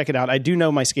definitely check it out. I do know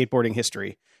my skateboarding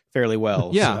history fairly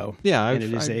well. Yeah, so, yeah. And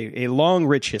it is a long,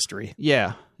 rich history.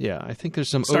 Yeah. I think there's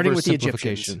some starting with the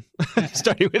oversimplification.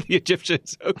 Starting with the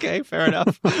Egyptians. Okay, fair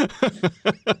enough.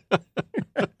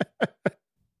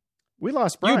 We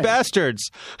lost Brian. You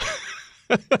bastards.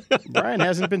 Brian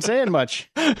hasn't been saying much.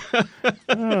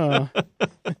 Oh.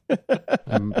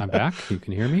 I'm back. You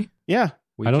can hear me? Yeah.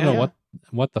 I don't know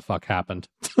what the fuck happened.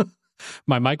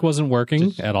 My mic wasn't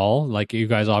working at all. Like, you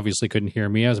guys obviously couldn't hear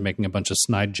me. I was making a bunch of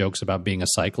snide jokes about being a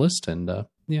cyclist, and nothing.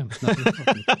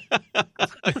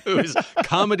 It was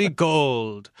comedy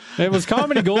gold. It was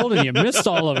comedy gold, and you missed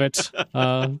all of it.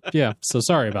 So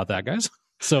sorry about that, guys.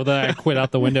 So then I quit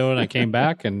out the window, and I came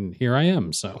back, and here I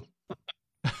am. So,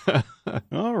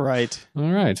 all right.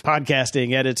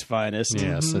 Podcasting at its finest.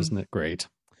 Yes, isn't it great?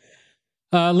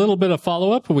 A little bit of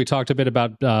follow-up. We talked a bit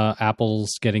about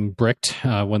Apple's getting bricked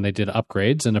when they did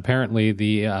upgrades, and apparently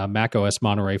the macOS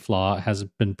Monterey flaw has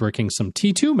been bricking some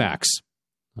T2 Macs.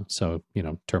 So,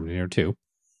 Terminator 2.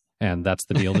 And that's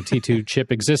the deal. The T2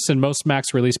 chip exists in most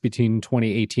Macs released between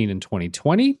 2018 and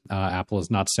 2020. Apple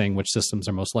is not saying which systems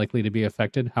are most likely to be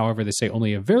affected. However, they say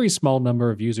only a very small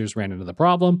number of users ran into the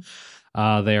problem.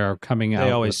 They are coming out.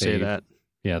 They always say that.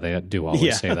 Yeah, they do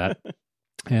always say that.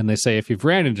 And they say, if you've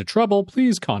ran into trouble,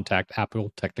 please contact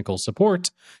Apple Technical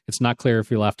Support. It's not clear if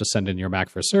you'll have to send in your Mac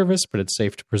for service, but it's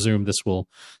safe to presume this will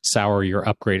sour your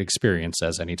upgrade experience,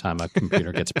 as anytime a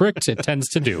computer gets bricked, it tends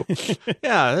to do.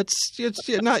 Yeah,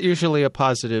 it's not usually a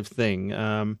positive thing.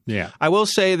 Yeah. I will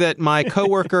say that my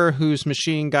coworker whose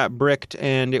machine got bricked,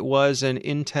 and it was an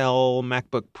Intel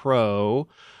MacBook Pro,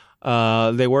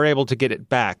 they were able to get it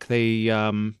back.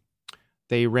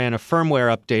 They ran a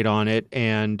firmware update on it,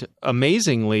 and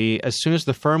amazingly, as soon as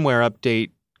the firmware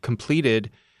update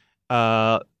completed,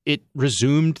 it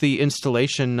resumed the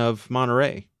installation of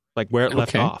Monterey, like where it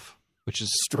left off, which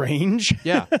is strange.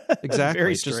 Yeah, exactly.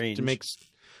 Very strange. It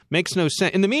makes no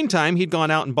sense. In the meantime, he'd gone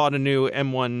out and bought a new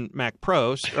M1 Mac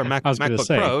Pro or MacBook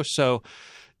Pro, so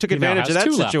took advantage of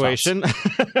that situation.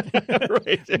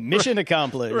 Right. Mission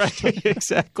accomplished. Right,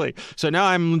 exactly. So now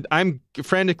I'm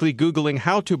frantically Googling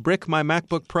how to brick my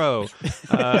MacBook Pro.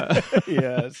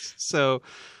 Yes. So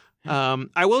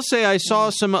I will say I saw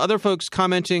some other folks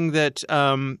commenting that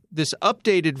this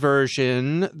updated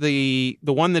version, the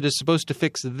one that is supposed to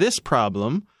fix this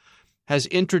problem, has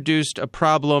introduced a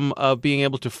problem of being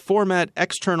able to format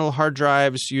external hard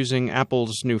drives using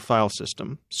Apple's new file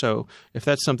system. So if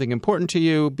that's something important to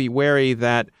you, be wary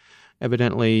that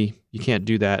evidently you can't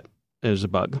do that as a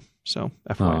bug. So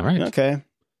FYI. All right. Okay.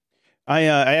 I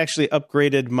actually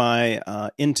upgraded my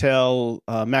Intel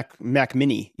Mac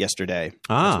Mini yesterday.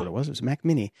 That's what it was. It was a Mac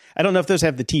Mini. I don't know if those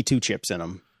have the T2 chips in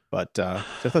them, but I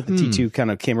thought the T2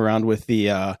 kind of came around with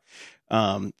the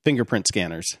fingerprint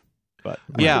scanners. but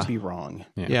I Yeah. could be wrong.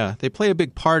 Yeah, they play a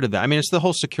big part of that. I mean, it's the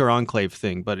whole secure enclave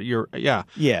thing, but Yeah.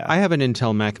 I have an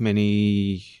Intel Mac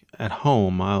Mini at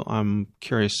home. I'm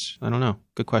curious. I don't know.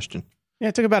 Good question. Yeah,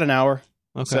 it took about an hour.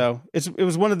 Okay. So it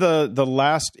was one of the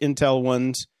last Intel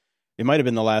ones. It might have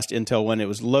been the last Intel one. It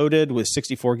was loaded with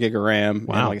 64 gig of RAM.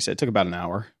 Wow. And like I said, it took about an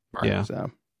hour. Yeah.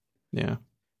 So Yeah.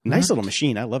 nice little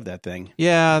machine. I love that thing.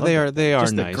 Yeah, Love they it. are. They are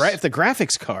Just nice. if the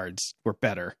graphics cards were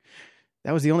better,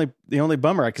 that was the only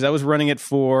bummer, because I was running it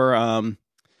for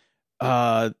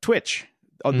Twitch.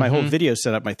 My whole video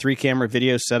setup, my 3-camera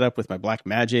video setup with my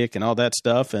Blackmagic and all that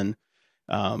stuff, and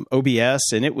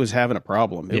OBS, and it was having a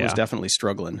problem. It was definitely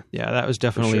struggling. Yeah, that was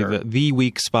definitely sure. the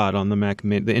weak spot on the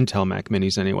the Intel Mac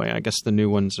Minis. Anyway, I guess the new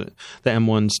ones, the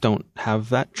M1s, don't have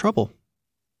that trouble.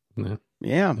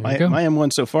 Yeah, my go.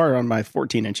 M1 so far on my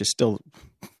 14-inch is still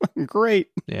great.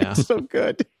 Yeah. It's so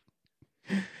good.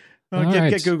 All Get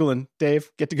right. Googling, Dave.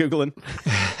 Get to Googling.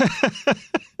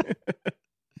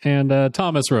 And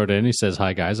Thomas wrote in. He says,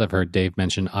 "Hi, guys. I've heard Dave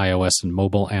mention iOS and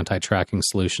mobile anti-tracking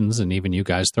solutions, and even you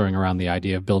guys throwing around the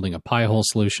idea of building a Pi-hole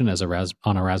solution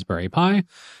on a Raspberry Pi.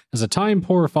 As a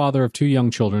time-poor father of 2 young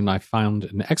children, I found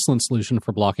an excellent solution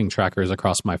for blocking trackers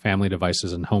across my family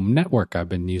devices and home network. I've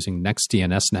been using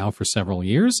NextDNS now for several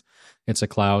years. It's a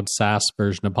cloud SaaS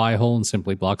version of Pi-hole and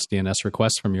simply blocks DNS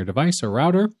requests from your device or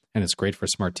router, and it's great for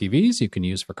smart TVs. You can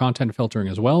use for content filtering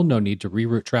as well. No need to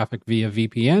reroute traffic via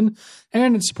VPN,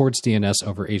 and it supports DNS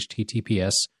over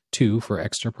HTTPS 2 for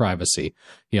extra privacy."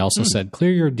 He also said,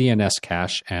 "Clear your DNS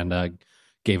cache," and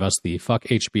gave us the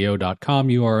fuckhbo.com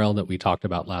URL that we talked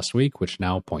about last week, which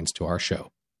now points to our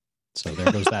show. So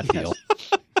there goes that deal.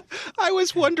 I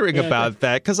was wondering about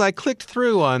that because I clicked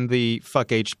through on the Fuck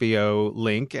HBO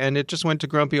link and it just went to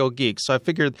Grumpy Old Geeks. So I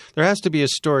figured there has to be a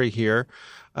story here.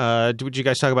 Did you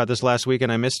guys talk about this last week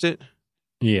and I missed it?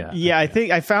 Yeah. Yeah, I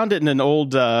think I found it in an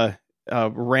old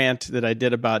rant that I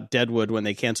did about Deadwood when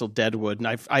they canceled Deadwood. And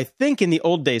I think in the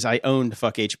old days I owned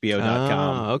fuckhbo.com.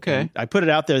 Ah, okay. And I put it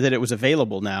out there that it was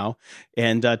available now.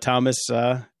 And Thomas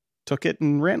took it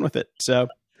and ran with it. So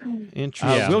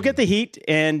Interesting. we'll get the heat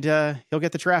and he'll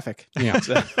get the traffic. Yeah.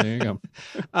 There you go.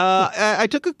 I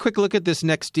took a quick look at this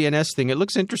Next DNS thing. It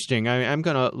looks interesting. I'm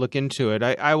going to look into it.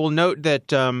 I will note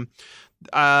that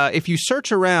if you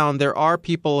search around, there are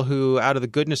people who, out of the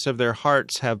goodness of their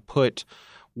hearts, have put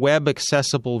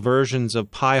web-accessible versions of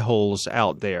Pi-holes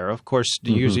out there. Of course,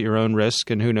 to use at your own risk,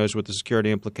 and who knows what the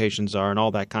security implications are and all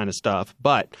that kind of stuff.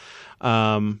 But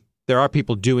there are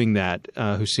people doing that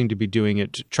who seem to be doing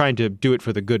it, trying to do it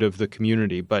for the good of the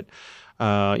community. But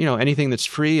anything that's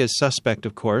free is suspect,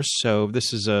 of course. So if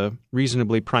this is a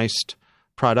reasonably priced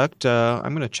product,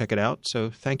 I'm going to check it out. So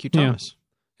thank you, Thomas.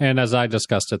 And as I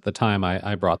discussed at the time,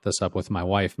 I brought this up with my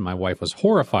wife, and my wife was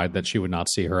horrified that she would not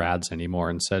see her ads anymore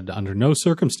and said, under no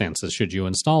circumstances should you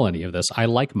install any of this. I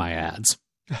like my ads.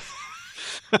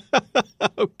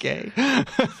 Okay.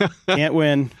 Can't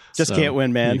win. Just can't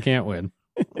win, man. You can't win.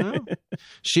 Well,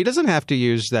 she doesn't have to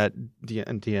use that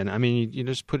DN. I mean, you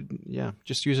just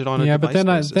just use it on a device.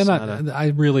 Yeah, but basis, I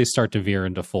really start to veer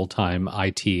into full-time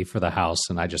IT for the house,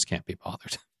 and I just can't be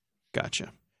bothered.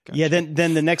 Gotcha. Yeah, then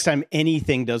the next time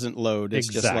anything doesn't load, it's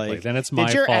Exactly. just like, Then it's my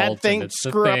did your fault. ad thing and it's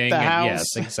screw up thing, the and house?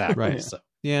 Yes, exactly. Right. So,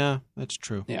 Yeah, that's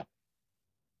true.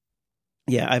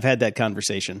 Yeah, I've had that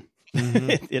conversation in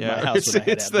my house when I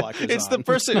had ad blockers it's on. the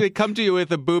person they come to you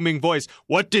with a booming voice.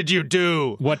 What did you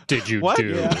do? what did you What?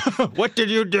 do? Yeah. What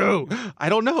did you do? I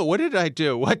don't know. What did I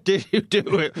do? What did you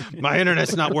do? My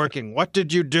internet's not working. What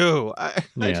did you do? I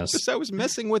was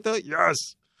messing with it. Yes.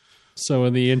 So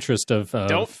in the interest of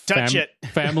Don't touch it.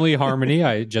 family harmony,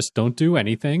 I just don't do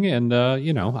anything, and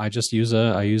I just use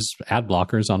I use ad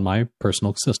blockers on my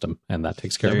personal system, and that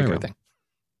takes care There of you go. everything.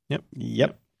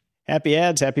 Yep. Happy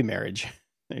ads, happy marriage.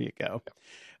 There you go.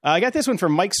 I got this one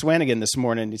from Mike Swanigan this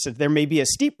morning. He said, there may be a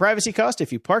steep privacy cost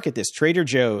if you park at this Trader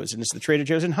Joe's, and it's the Trader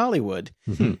Joe's in Hollywood.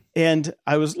 Mhm. And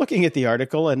I was looking at the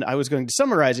article, and I was going to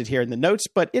summarize it here in the notes,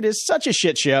 but it is such a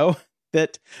shit show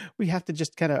that we have to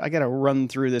just I got to run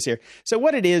through this here. So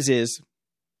what it is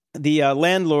the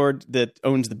landlord that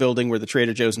owns the building where the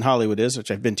Trader Joe's in Hollywood is, which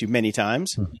I've been to many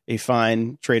times, a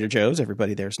fine Trader Joe's.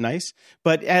 Everybody there is nice.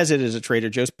 But as it is a Trader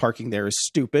Joe's, parking there is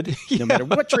stupid. No matter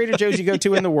what Trader Joe's you go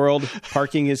to in the world,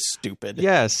 parking is stupid.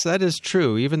 Yes, that is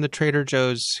true. Even the Trader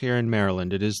Joe's here in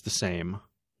Maryland, it is the same.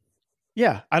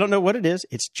 Yeah, I don't know what it is.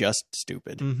 It's just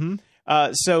stupid. Mm-hmm.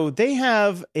 So they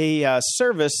have a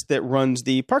service that runs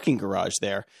the parking garage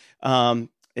there.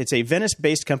 It's a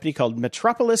Venice-based company called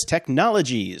Metropolis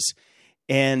Technologies.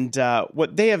 And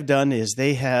what they have done is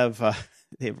they've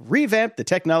revamped the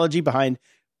technology behind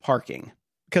parking.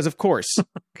 because of course.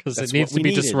 Because That's it needs what to we be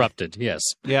needed. disrupted. Yes.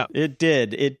 Yeah. It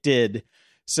did.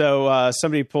 So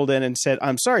somebody pulled in and said,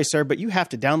 "I'm sorry, sir, but you have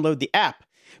to download the app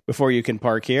before you can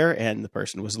park here." And the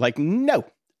person was like, "No,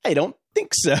 I don't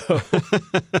think so."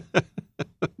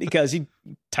 Because he's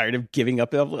tired of giving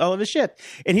up all of his shit.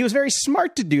 And he was very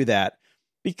smart to do that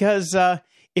because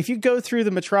if you go through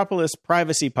the Metropolis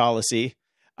privacy policy,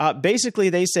 basically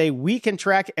they say we can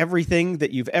track everything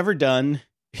that you've ever done,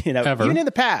 Ever. even in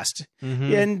the past.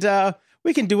 And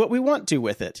we can do what we want to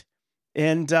with it.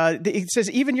 And it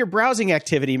says even your browsing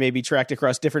activity may be tracked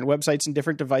across different websites and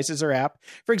different devices or app.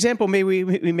 For example, we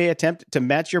may attempt to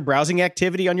match your browsing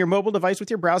activity on your mobile device with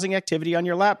your browsing activity on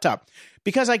your laptop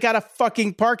because I got a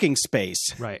fucking parking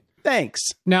space. Right. Thanks.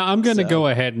 Now, I'm going to So- go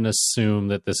ahead and assume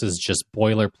that this is just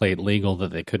boilerplate legal,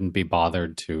 that they couldn't be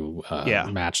bothered to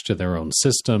match to their own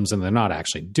systems, and they're not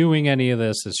actually doing any of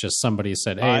this. It's just somebody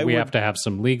said, hey, we have to have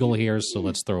some legal here, so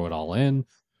let's throw it all in.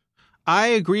 I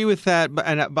agree with that,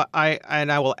 but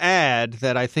I will add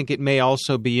that I think it may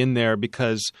also be in there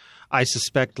because I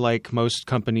suspect, like most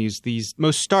companies,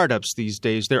 most startups these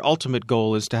days, their ultimate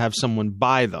goal is to have someone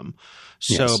buy them.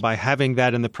 So Yes. by having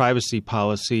that in the privacy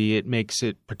policy, it makes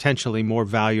it potentially more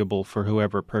valuable for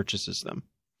whoever purchases them.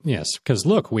 Yes, because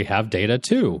look, we have data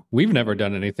too. We've never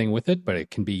done anything with it, but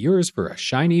it can be yours for a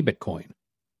shiny Bitcoin.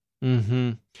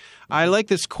 Mm-hmm. I like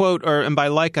this quote, and by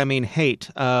like I mean hate,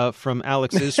 from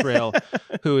Alex Israel,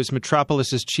 who is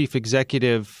Metropolis's chief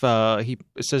executive. He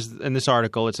says in this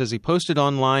article, it says he posted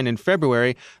online in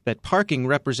February that parking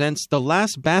represents the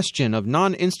last bastion of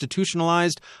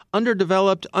non-institutionalized,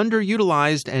 underdeveloped,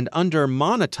 underutilized, and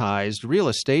undermonetized real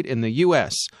estate in the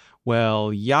U.S.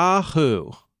 Well,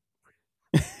 Yahoo!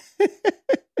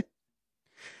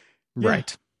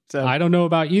 Right. So I don't know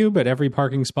about you, but every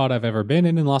parking spot I've ever been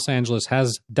in Los Angeles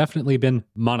has definitely been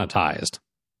monetized.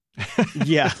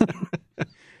 yeah.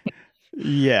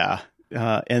 Yeah.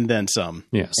 And then some.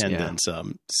 Yes. And then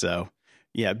some. So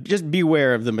yeah, just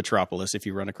beware of the Metropolis if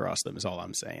you run across them is all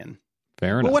I'm saying.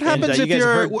 Fair Well, enough. what happens And, you if guys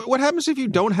have heard- what happens if you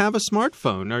don't have a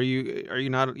smartphone? Are you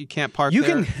not? You can't park You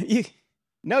there?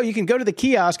 you can go to the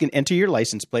kiosk and enter your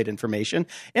license plate information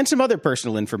and some other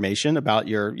personal information about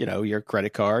your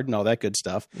credit card and all that good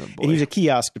stuff, and use a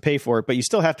kiosk to pay for it. But you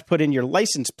still have to put in your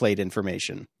license plate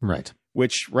information, Right.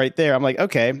 which right there, I'm like,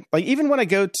 okay. Like even when I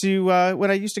go to when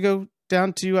I used to go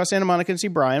down to Santa Monica and see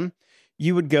Brian,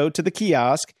 you would go to the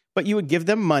kiosk, but you would give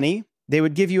them money. They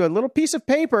would give you a little piece of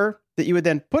paper that you would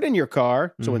then put in your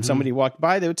car. So when somebody walked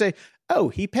by, they would say, "Oh,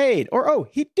 he paid," or "Oh,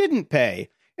 he didn't pay,"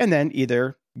 and then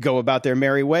either go about their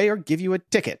merry way or give you a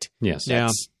ticket. Yes. Yeah.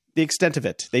 That's the extent of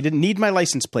it. They didn't need my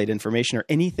license plate information or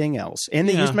anything else. And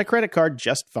they used my credit card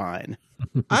just fine.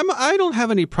 I don't have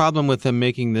any problem with them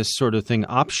making this sort of thing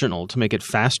optional to make it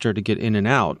faster to get in and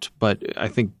out, but I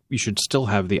think you should still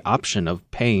have the option of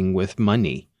paying with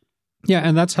money. Yeah,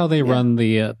 and that's how they run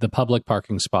the public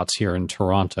parking spots here in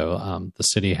Toronto. The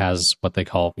city has what they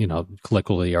call,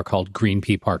 colloquially are called green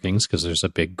P parkings because there's a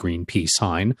big green P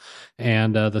sign.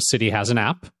 And the city has an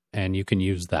app, and you can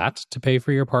use that to pay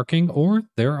for your parking. Or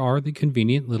there are the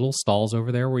convenient little stalls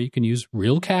over there where you can use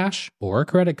real cash or a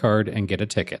credit card and get a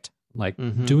ticket. Like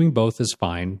doing both is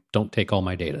fine. Don't take all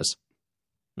my datas.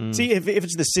 See, if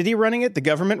it's the city running it, the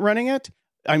government running it,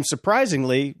 I'm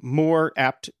surprisingly more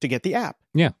apt to get the app.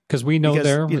 Yeah, because we know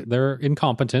Because, they're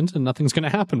incompetent and nothing's going to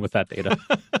happen with that data.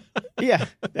 Yeah,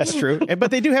 that's true. But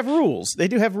they do have rules. They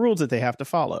do have rules that they have to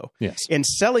follow. Yes. And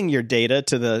selling your data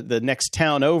to the next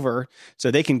town over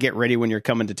so they can get ready when you're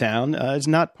coming to town is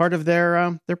not part of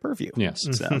their purview. Yes.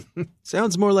 So,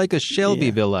 Sounds more like a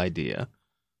Shelbyville idea.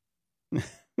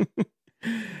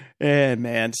 and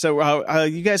man, so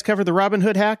you guys covered the Robin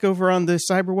Hood hack over on the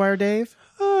Cyberwire, Dave?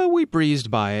 We breezed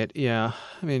by it. Yeah.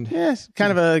 I mean, Yeah, it's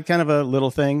kind of a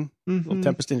little thing, little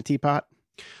tempest in a teapot.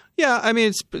 yeah, I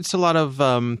mean, it's a lot of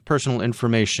personal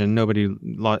information. Nobody,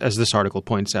 as this article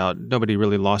points out, nobody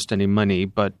really lost any money,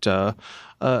 but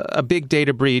a big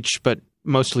data breach, but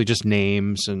mostly just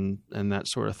names and that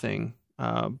sort of thing.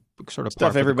 Sort of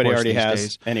Stuff everybody already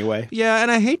has anyway. Yeah, and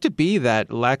I hate to be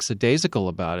that lackadaisical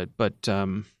about it, but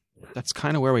that's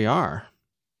kind of where we are.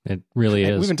 It really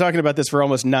We've is. been talking about this for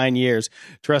almost 9 years.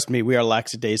 Trust me, we are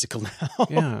lackadaisical now.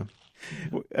 Yeah.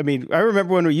 I mean, I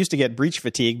remember when we used to get breach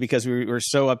fatigue because we were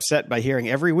so upset by hearing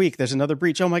every week there's another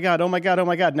breach. Oh my God, oh my God, oh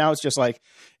my God. Now it's just like,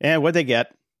 what'd they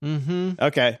get? Mm-hmm.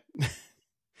 Okay.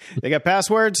 They got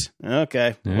passwords?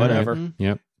 Okay, All whatever. right.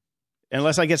 Yep.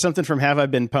 Unless I get something from Have I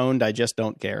Been Pwned, I just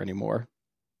don't care anymore.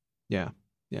 Yeah.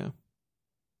 Yeah.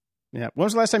 When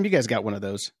was the last time you guys got one of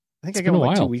those? I think It's I got been one a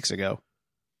like 2 while. weeks ago.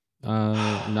 No,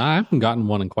 I haven't gotten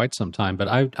one in quite some time, but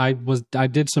I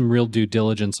did some real due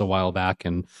diligence a while back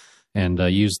and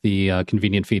used the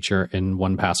convenient feature in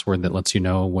 1Password that lets you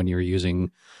know when you're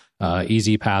using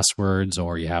easy passwords,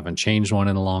 or you haven't changed one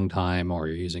in a long time, or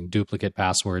you're using duplicate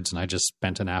passwords. And I just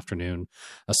spent an afternoon,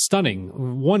 a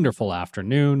stunning, wonderful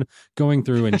afternoon, going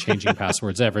through and changing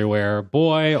passwords everywhere.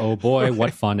 Boy, oh boy,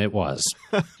 what fun it was.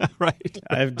 Right.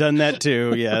 I've done that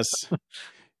too, yes.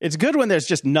 It's good when there's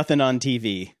just nothing on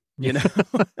TV, you know?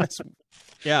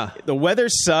 Yeah. The weather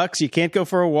sucks. You can't go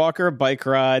for a walk or a bike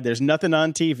ride. There's nothing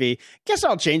on TV. Guess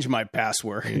I'll change my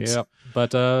passwords. Yep.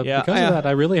 But because of that,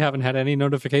 I really haven't had any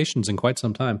notifications in quite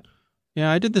some time. Yeah,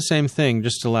 I did the same thing.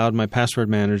 Just allowed my password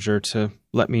manager to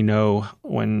let me know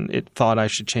when it thought I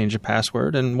should change a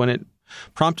password. And when it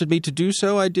prompted me to do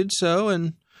so, I did so.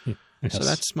 And yes. so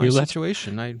that's my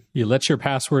situation. You let your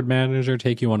password manager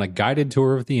take you on a guided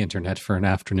tour of the internet for an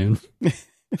afternoon.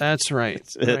 That's right.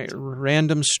 Right.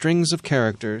 Random strings of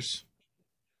characters.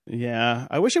 Yeah.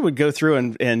 I wish it would go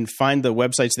through and find the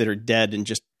websites that are dead and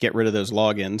just get rid of those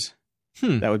logins.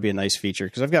 That would be a nice feature,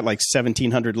 because I've got like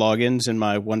 1,700 logins in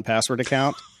my 1Password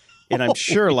account, and I'm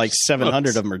sure like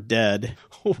 700 of them are dead.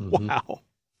 Wow.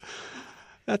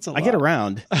 That's a lot. I get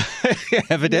around.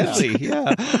 Evidently,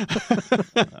 yeah.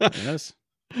 Yes.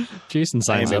 Jason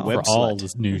signs up for all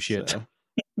this new shit. So.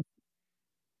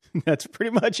 That's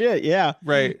pretty much it. Yeah.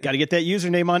 Right. Got to get that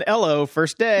username on Ello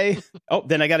first day. Oh,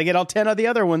 then I got to get all 10 of the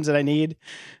other ones that I need.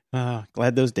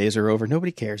 Glad those days are over.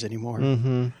 Nobody cares anymore.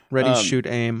 Mm-hmm. Ready, shoot,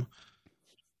 aim.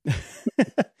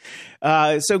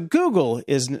 So Google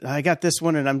I got this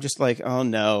one and I'm just like, oh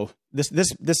no, this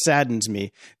saddens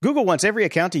me. Google wants every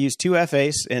account to use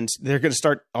 2FA, and they're going to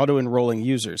start auto-enrolling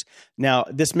users. Now,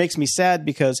 this makes me sad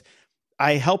because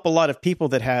I help a lot of people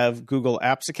that have Google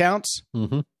Apps accounts,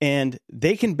 and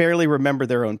they can barely remember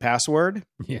their own password,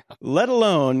 let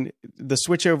alone the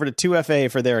switch over to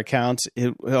 2FA for their accounts.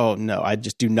 Oh no, I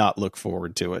just do not look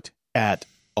forward to it at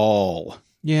all.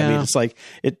 Yeah. I mean, it's like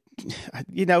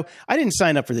I didn't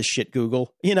sign up for this shit,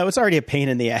 Google. It's already a pain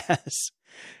in the ass.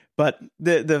 But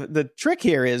the trick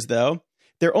here is, though,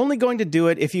 they're only going to do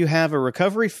it if you have a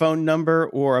recovery phone number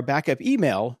or a backup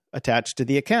email attached to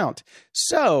the account.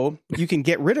 So you can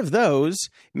get rid of those,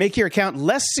 make your account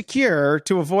less secure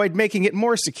to avoid making it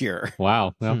more secure.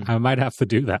 Wow. Well, I might have to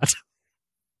do that.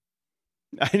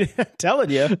 I'm telling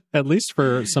you. At least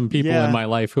for some people in my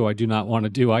life who I do not want to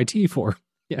do IT for.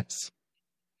 Yes.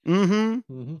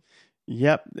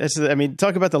 Yep.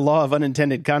 Talk about the law of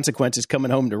unintended consequences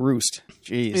coming home to roost.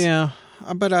 Jeez. Yeah.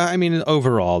 But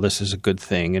overall, this is a good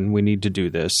thing, and we need to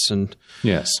do this. And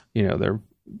yes,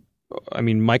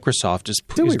 Microsoft is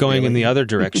going in the other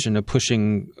direction of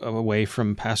pushing away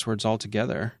from passwords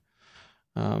altogether.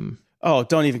 Oh,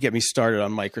 don't even get me started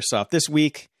on Microsoft. This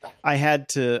week, I had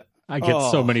to. I get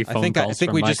so many phone calls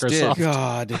from Microsoft. Just did.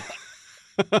 God.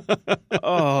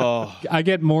 I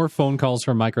get more phone calls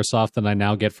from Microsoft than I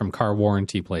now get from car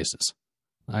warranty places.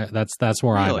 That's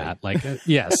where really? I'm at. Like,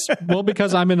 yes. Well,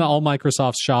 because I'm in all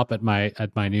Microsoft shop at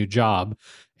my new job,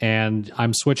 and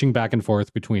I'm switching back and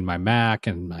forth between my Mac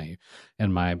and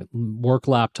my work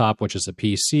laptop, which is a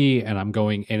PC, and I'm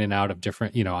going in and out of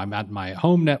different, I'm at my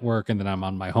home network, and then I'm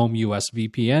on my home US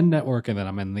VPN network, and then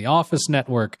I'm in the office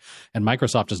network, and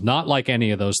Microsoft does not like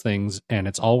any of those things, and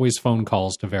it's always phone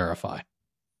calls to verify.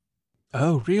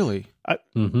 Oh, really?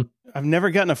 I've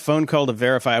never gotten a phone call to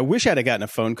verify. I wish I'd have gotten a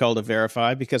phone call to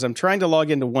verify, because I'm trying to log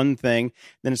into one thing.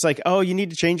 Then it's like, oh, you need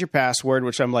to change your password,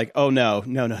 which I'm like, oh, no.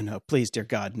 Please, dear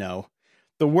God, no.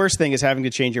 The worst thing is having to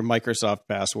change your Microsoft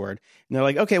password. And they're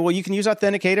like, okay, well, you can use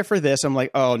Authenticator for this. I'm like,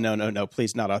 oh, no,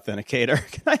 please, not Authenticator.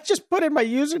 Can I just put in my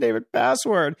username and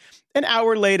password? An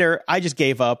hour later, I just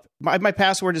gave up. My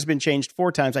password has been changed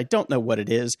 4 times. I don't know what it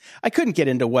is. I couldn't get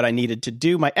into what I needed to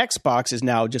do. My Xbox is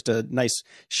now just a nice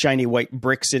shiny white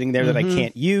brick sitting there that I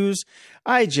can't use.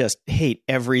 I just hate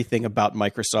everything about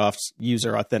Microsoft's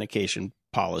user authentication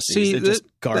policies. See, they're just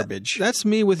garbage. That's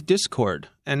me with Discord,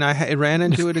 and I ran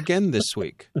into it again this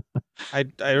week.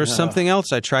 There was something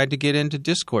else I tried to get into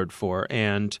Discord for,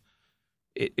 and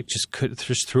it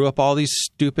just threw up all these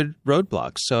stupid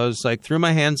roadblocks. So I was like, threw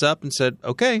my hands up and said,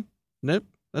 okay, nope,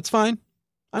 that's fine.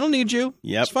 I don't need you.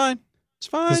 Yep. It's fine.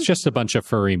 It's just a bunch of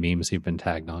furry memes you've been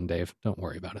tagged on, Dave. Don't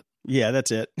worry about it. Yeah, that's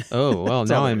it. Oh, well,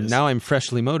 now I'm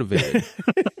freshly motivated.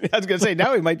 I was going to say,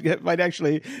 now we might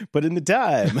actually put in the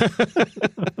time.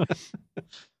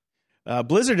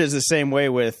 Blizzard is the same way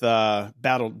with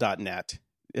Battle.net.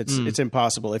 It's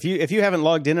impossible. If you haven't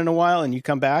logged in a while and you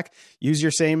come back, use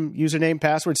your same username,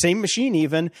 password, same machine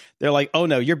even, they're like, oh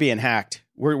no, you're being hacked.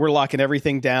 We're locking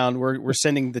everything down. We're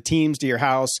sending the teams to your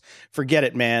house. Forget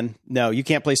it, man. No, you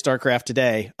can't play StarCraft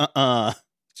today.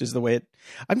 Which is the way it.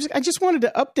 I just wanted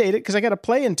to update it because I got to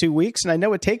play in 2 weeks and I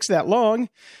know it takes that long.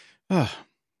 Yeah,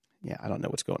 I don't know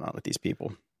what's going on with these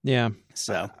people. Yeah.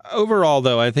 So overall,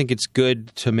 though, I think it's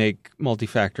good to make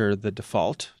multi-factor the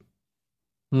default.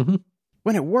 Mm-hmm.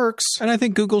 When it works. And I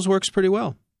think Google's works pretty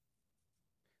well.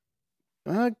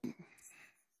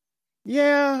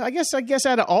 Yeah, I guess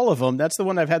out of all of them, that's the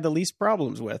one I've had the least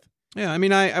problems with. Yeah, I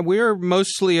mean, we're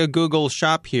mostly a Google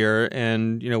shop here,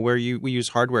 and where we use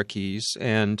hardware keys,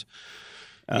 and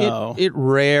it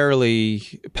rarely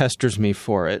pesters me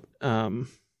for it. And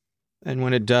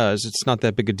when it does, it's not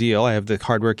that big a deal. I have the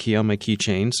hardware key on my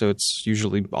keychain, so it's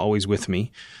usually always with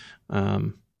me.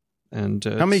 And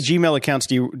how many Gmail accounts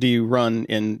do you run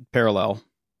in parallel?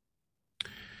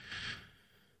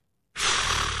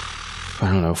 I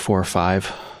don't know, 4 or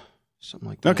 5, something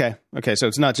like that. Okay. So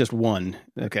it's not just one.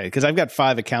 Okay, because I've got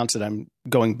 5 accounts that I'm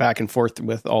going back and forth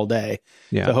with all day.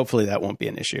 Yeah. So hopefully that won't be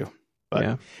an issue. But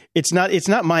yeah. It's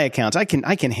not my accounts. I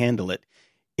can handle it.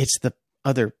 It's the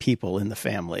other people in the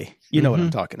family. You know what I'm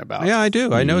talking about. Yeah, I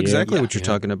do. I know exactly what you're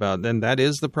talking about. And that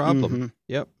is the problem. Mm-hmm.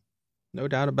 Yep. No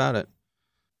doubt about it.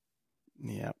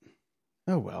 Yeah.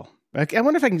 Oh, well. I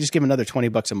wonder if I can just give them another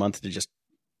 $20 a month to just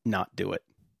not do it.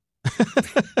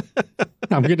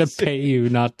 I'm going to pay you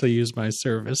not to use my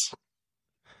service.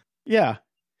 Yeah.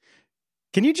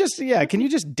 Can you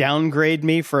just downgrade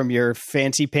me from your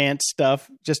fancy pants stuff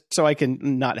just so I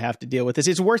can not have to deal with this?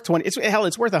 It's worth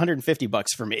it's worth $150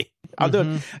 for me. I'll do it.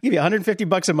 I'll give you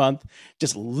 $150 a month.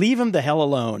 Just leave them the hell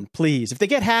alone, please. If they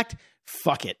get hacked,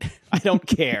 fuck it. I don't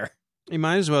care. You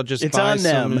might as well just buy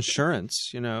some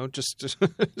insurance, just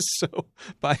so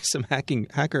buy some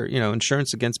hacker,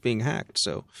 insurance against being hacked.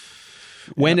 So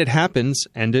when it happens,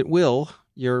 and it will,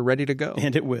 you're ready to go.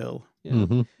 And it will. Yeah.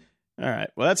 Mm-hmm. All right.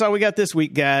 Well, that's all we got this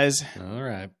week, guys. All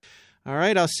right. All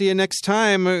right. I'll see you next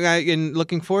time. And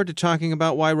looking forward to talking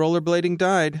about why rollerblading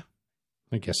died.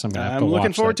 I guess I'm going to have to watch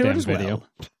looking forward that to damn it as video.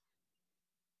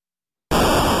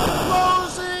 Well.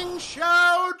 Closing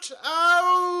shout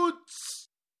outs.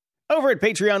 Over at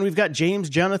Patreon, we've got James,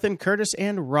 Jonathan, Curtis,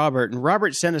 and Robert. And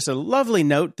Robert sent us a lovely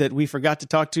note that we forgot to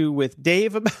talk to with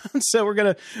Dave about. So we're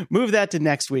going to move that to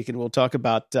next week, and we'll talk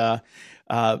about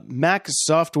Mac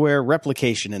software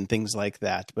replication and things like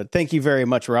that. But thank you very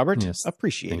much, Robert. Yes.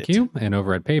 Appreciate it. Thank you. And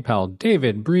over at PayPal,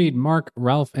 David, Breed, Mark,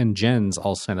 Ralph, and Jens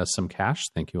all sent us some cash.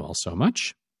 Thank you all so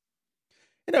much.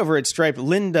 And over at Stripe,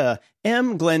 Linda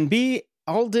M., Glenn B.,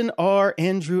 Alden R.,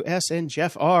 Andrew S., and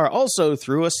Jeff R. also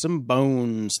threw us some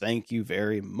bones. Thank you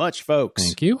very much, folks.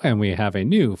 Thank you. And we have a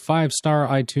new 5-star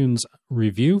iTunes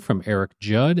review from Eric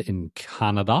Judd in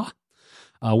Canada.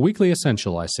 A weekly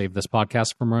essential. I saved this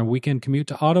podcast for my weekend commute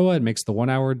to Ottawa. It makes the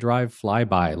 1-hour drive fly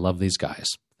by. Love these guys.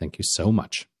 Thank you so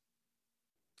much.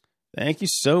 Thank you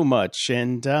so much.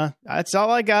 And that's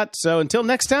all I got. So until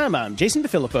next time, I'm Jason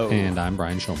DeFilippo. And I'm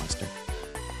Brian Schulmeister.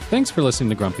 Thanks for listening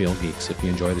to Grumpy Old Geeks. If you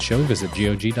enjoy the show, visit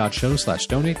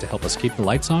gog.show/donate to help us keep the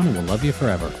lights on, and we'll love you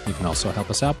forever. You can also help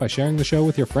us out by sharing the show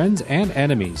with your friends and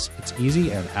enemies. It's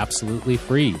easy and absolutely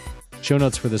free. Show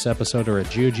notes for this episode are at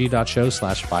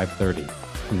gog.show/530.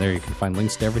 From there, you can find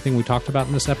links to everything we talked about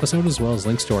in this episode, as well as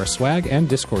links to our swag and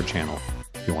Discord channel.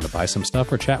 If you want to buy some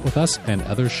stuff or chat with us and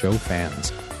other show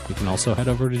fans, you can also head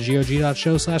over to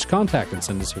gog.show/contact and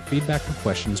send us your feedback or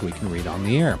questions we can read on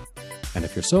the air. And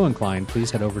if you're so inclined,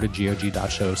 please head over to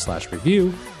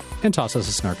gog.show/review and toss us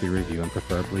a snarky review and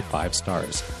preferably 5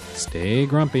 stars. Stay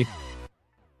grumpy.